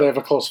cousins. Yeah, they have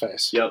a close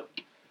face. Yep.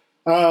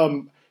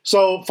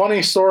 So,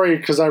 funny story,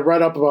 because I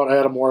read up about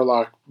Adam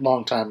Warlock a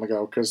long time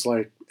ago, because,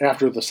 like,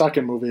 after the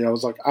second movie, I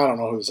was like, I don't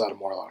know who this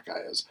Adam Warlock guy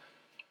is.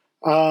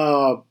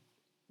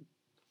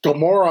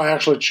 Gamora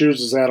actually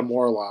chooses Adam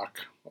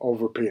Warlock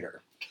over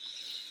Peter.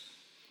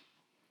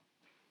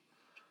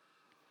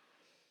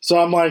 So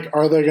I'm like,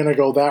 are they going to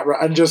go that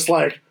route? And just,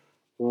 like,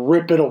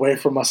 rip it away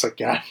from us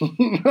again.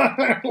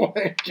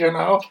 Like,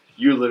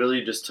 You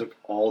literally just took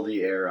all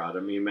the air out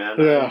of me, man.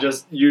 Yeah.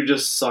 You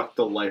just sucked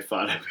the life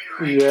out of me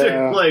right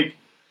there. Like,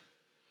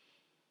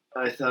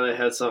 I thought I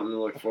had something to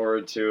look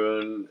forward to,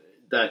 and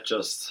that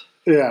just...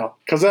 Yeah,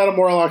 because Adam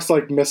Warlock's,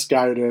 like,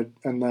 misguided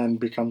and then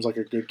becomes, like,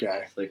 a good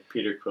guy. It's like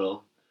Peter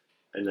Quill,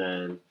 and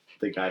then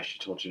the guy she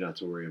told you not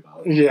to worry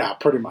about. Yeah,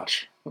 pretty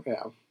much.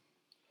 Yeah.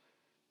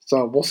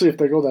 So we'll see if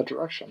they go that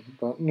direction.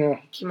 But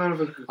yeah,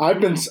 I've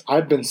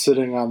been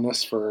sitting on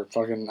this for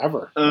fucking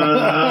ever,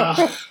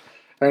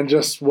 and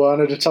just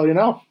wanted to tell you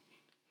now.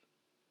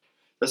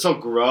 That's so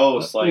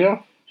gross. Like,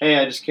 hey,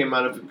 I just came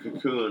out of a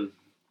cocoon,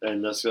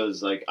 and this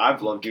goes like,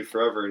 I've loved you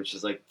forever, and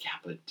she's like, yeah,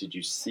 but did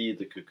you see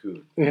the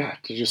cocoon? Yeah,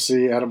 did you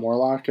see Adam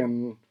Warlock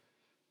and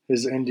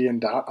his Indian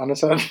dot on his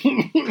head?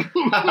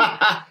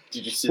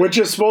 Did you see? Which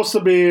is supposed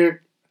to be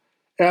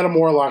Adam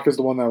Warlock is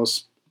the one that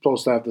was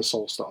supposed to have the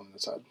Soul Stone in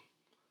his head.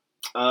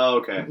 Oh,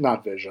 okay.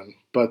 Not Vision,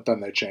 but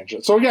then they changed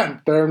it. So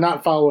again, they're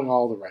not following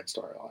all the right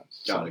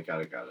storylines. Got it.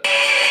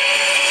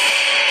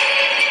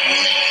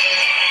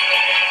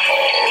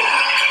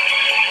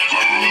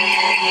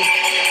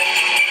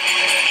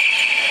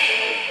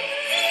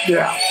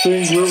 Yeah,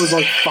 seeing Groot was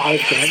like 5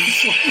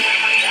 things.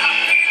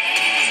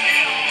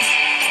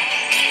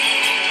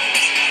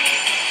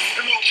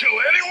 And we'll kill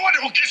anyone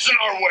who gets in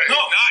our way. No,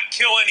 not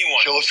kill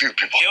anyone. Kill a few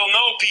people. Kill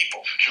no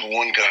people. Kill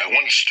one guy,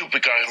 one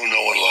stupid guy who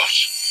no one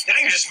loves. Now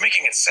you're just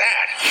making it sad.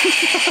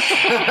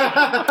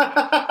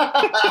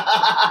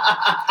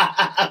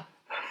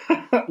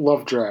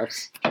 Love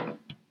Drax.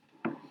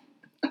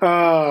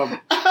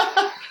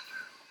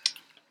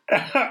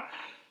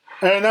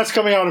 And that's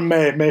coming out in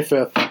May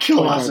 5th.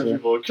 Kill lots of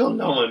people. Kill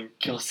no one.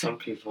 Kill some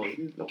people.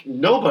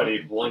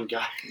 Nobody. One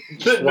guy.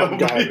 One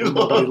guy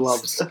nobody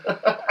loves.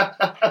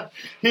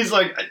 He's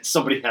like,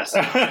 somebody has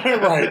to.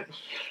 Right.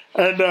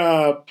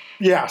 And,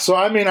 yeah, so,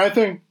 I mean, I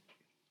think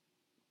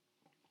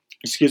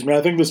this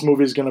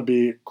movie is going to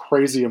be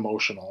crazy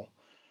emotional.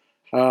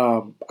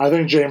 I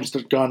think James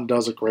Gunn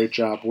does a great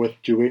job with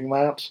doing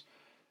that.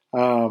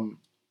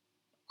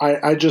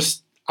 I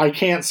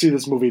can't see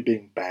this movie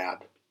being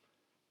bad.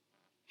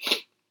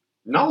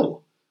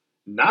 No,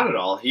 not at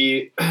all.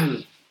 He,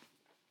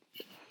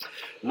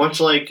 much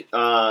like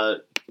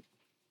the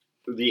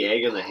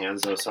egg in the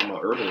hands I was talking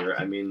about earlier,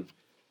 I mean,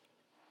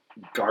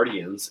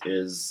 Guardians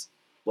is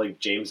like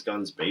James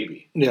Gunn's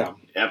baby. Yeah.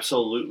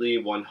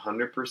 Absolutely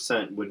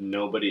 100% with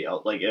nobody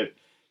else. Like,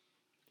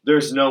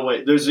 there's no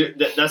way.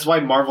 That's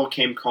why Marvel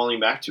came crawling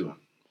back to him.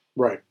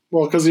 Right.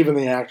 Well, because even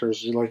the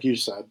actors, like you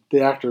said,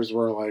 the actors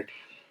were like,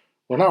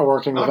 we're not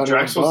working with anyone.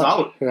 Drax was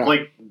out. Yeah.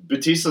 Like,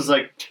 Batista's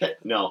like,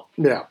 no.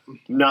 Yeah.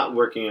 Not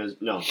working as,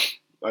 no,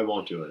 I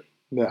won't do it.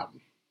 Yeah.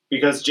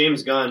 Because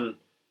James Gunn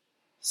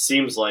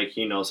seems like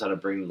he knows how to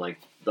bring, like,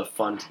 the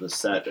fun to the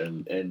set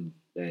and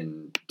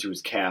to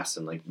his cast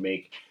and, like,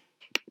 make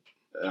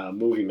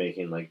movie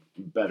making, like,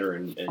 better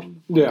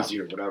and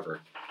easier,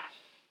 whatever.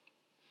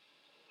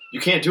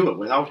 You can't do it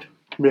without him.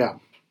 Yeah.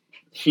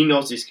 He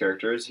knows these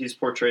characters. He's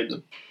portrayed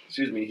them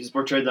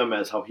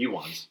as how he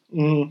wants.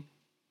 Mm-hmm.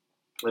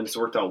 And it's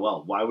worked out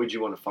well. Why would you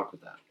want to fuck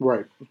with that?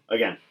 Right.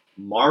 Again,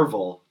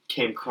 Marvel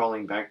came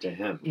crawling back to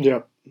him.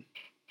 Yep.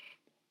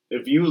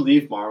 If you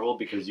leave Marvel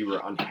because you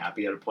were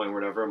unhappy at a point or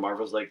whatever,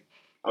 Marvel's like,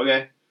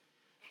 okay.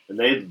 And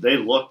they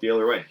look the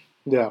other way.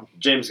 Yeah.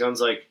 James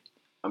Gunn's like,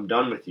 I'm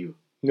done with you.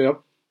 Yep.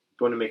 I'm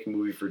going to make a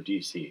movie for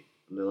DC.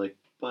 And they're like,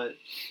 but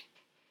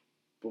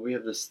we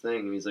have this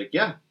thing. And he's like,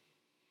 yeah,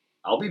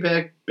 I'll be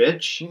back,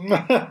 bitch.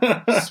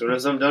 As soon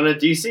as I'm done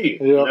at DC.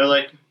 Yep. And they're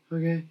like,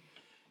 okay.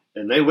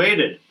 And they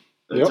waited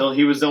until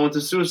he was done with the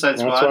Suicide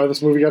Squad. That's why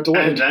this movie got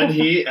delayed.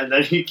 And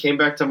then he came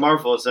back to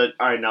Marvel and said,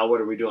 all right, now what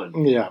are we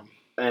doing? Yeah.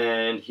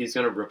 And he's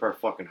going to rip our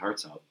fucking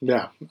hearts out.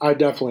 Yeah, I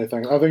definitely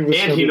think. I think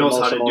this and he knows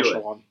how to do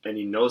it. One. And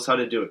he knows how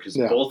to do it because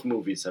both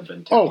movies have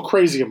been terrible. Oh,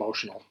 crazy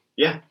emotional.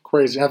 Yeah.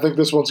 Crazy. I think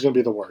this one's going to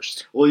be the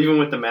worst. Well, even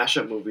with the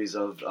mashup movies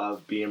of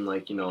being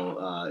like,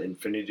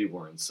 Infinity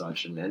War and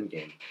such and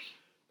Endgame.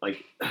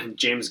 Like,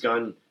 James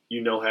Gunn,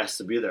 has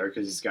to be there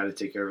because he's got to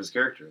take care of his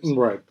characters.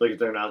 Right. Like,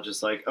 they're not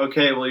just like,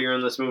 okay, well, you're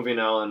in this movie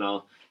now,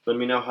 and let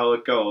me know how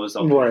it goes.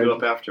 I'll pick you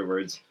up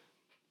afterwards.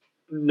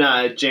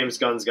 Nah, James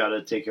Gunn's got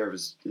to take care of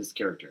his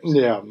characters.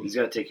 Yeah. He's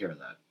got to take care of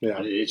that.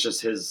 Yeah. It's just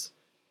his,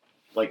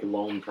 like,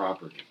 lone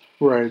property.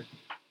 Right.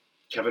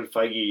 Kevin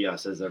Feige,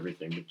 yes, has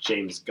everything, but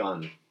James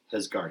Gunn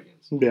has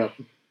Guardians. Yeah.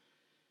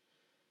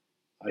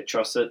 I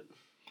trust it.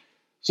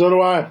 So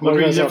do I. Look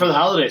what you did for the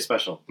holiday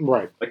special.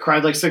 Right. I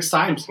cried like 6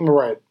 times.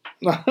 Right.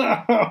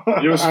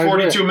 It was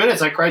 42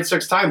 minutes. I cried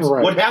 6 times.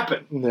 Right. What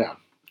happened? Yeah.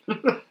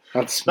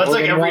 That's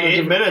like every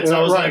 8 minutes.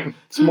 I was like,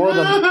 it's more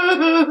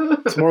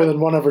than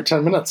one every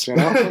 10 minutes.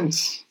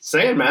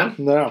 Saying, man.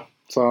 Yeah.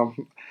 So,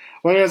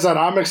 like I said,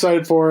 I'm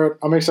excited for it.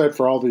 I'm excited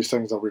for all these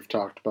things that we've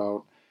talked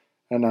about,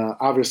 and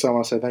obviously, I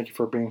want to say thank you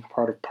for being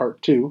part of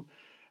part 2.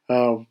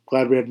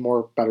 Glad we had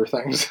more better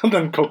things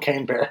than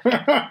Cocaine Bear.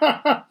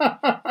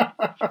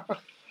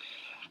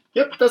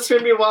 Yep, that's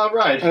going to be a wild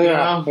ride.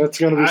 Yeah, it's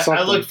going to be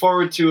something. I look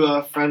forward to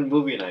a friend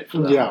movie night for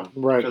that. Yeah,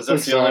 right. Because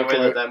that's the only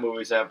way that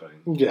movie's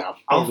happening. Yeah.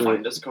 I'll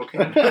find us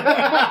cocaine.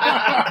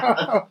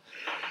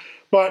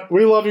 But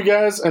we love you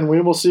guys, and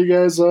we will see you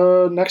guys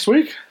next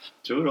week.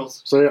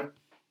 Toodles. See ya.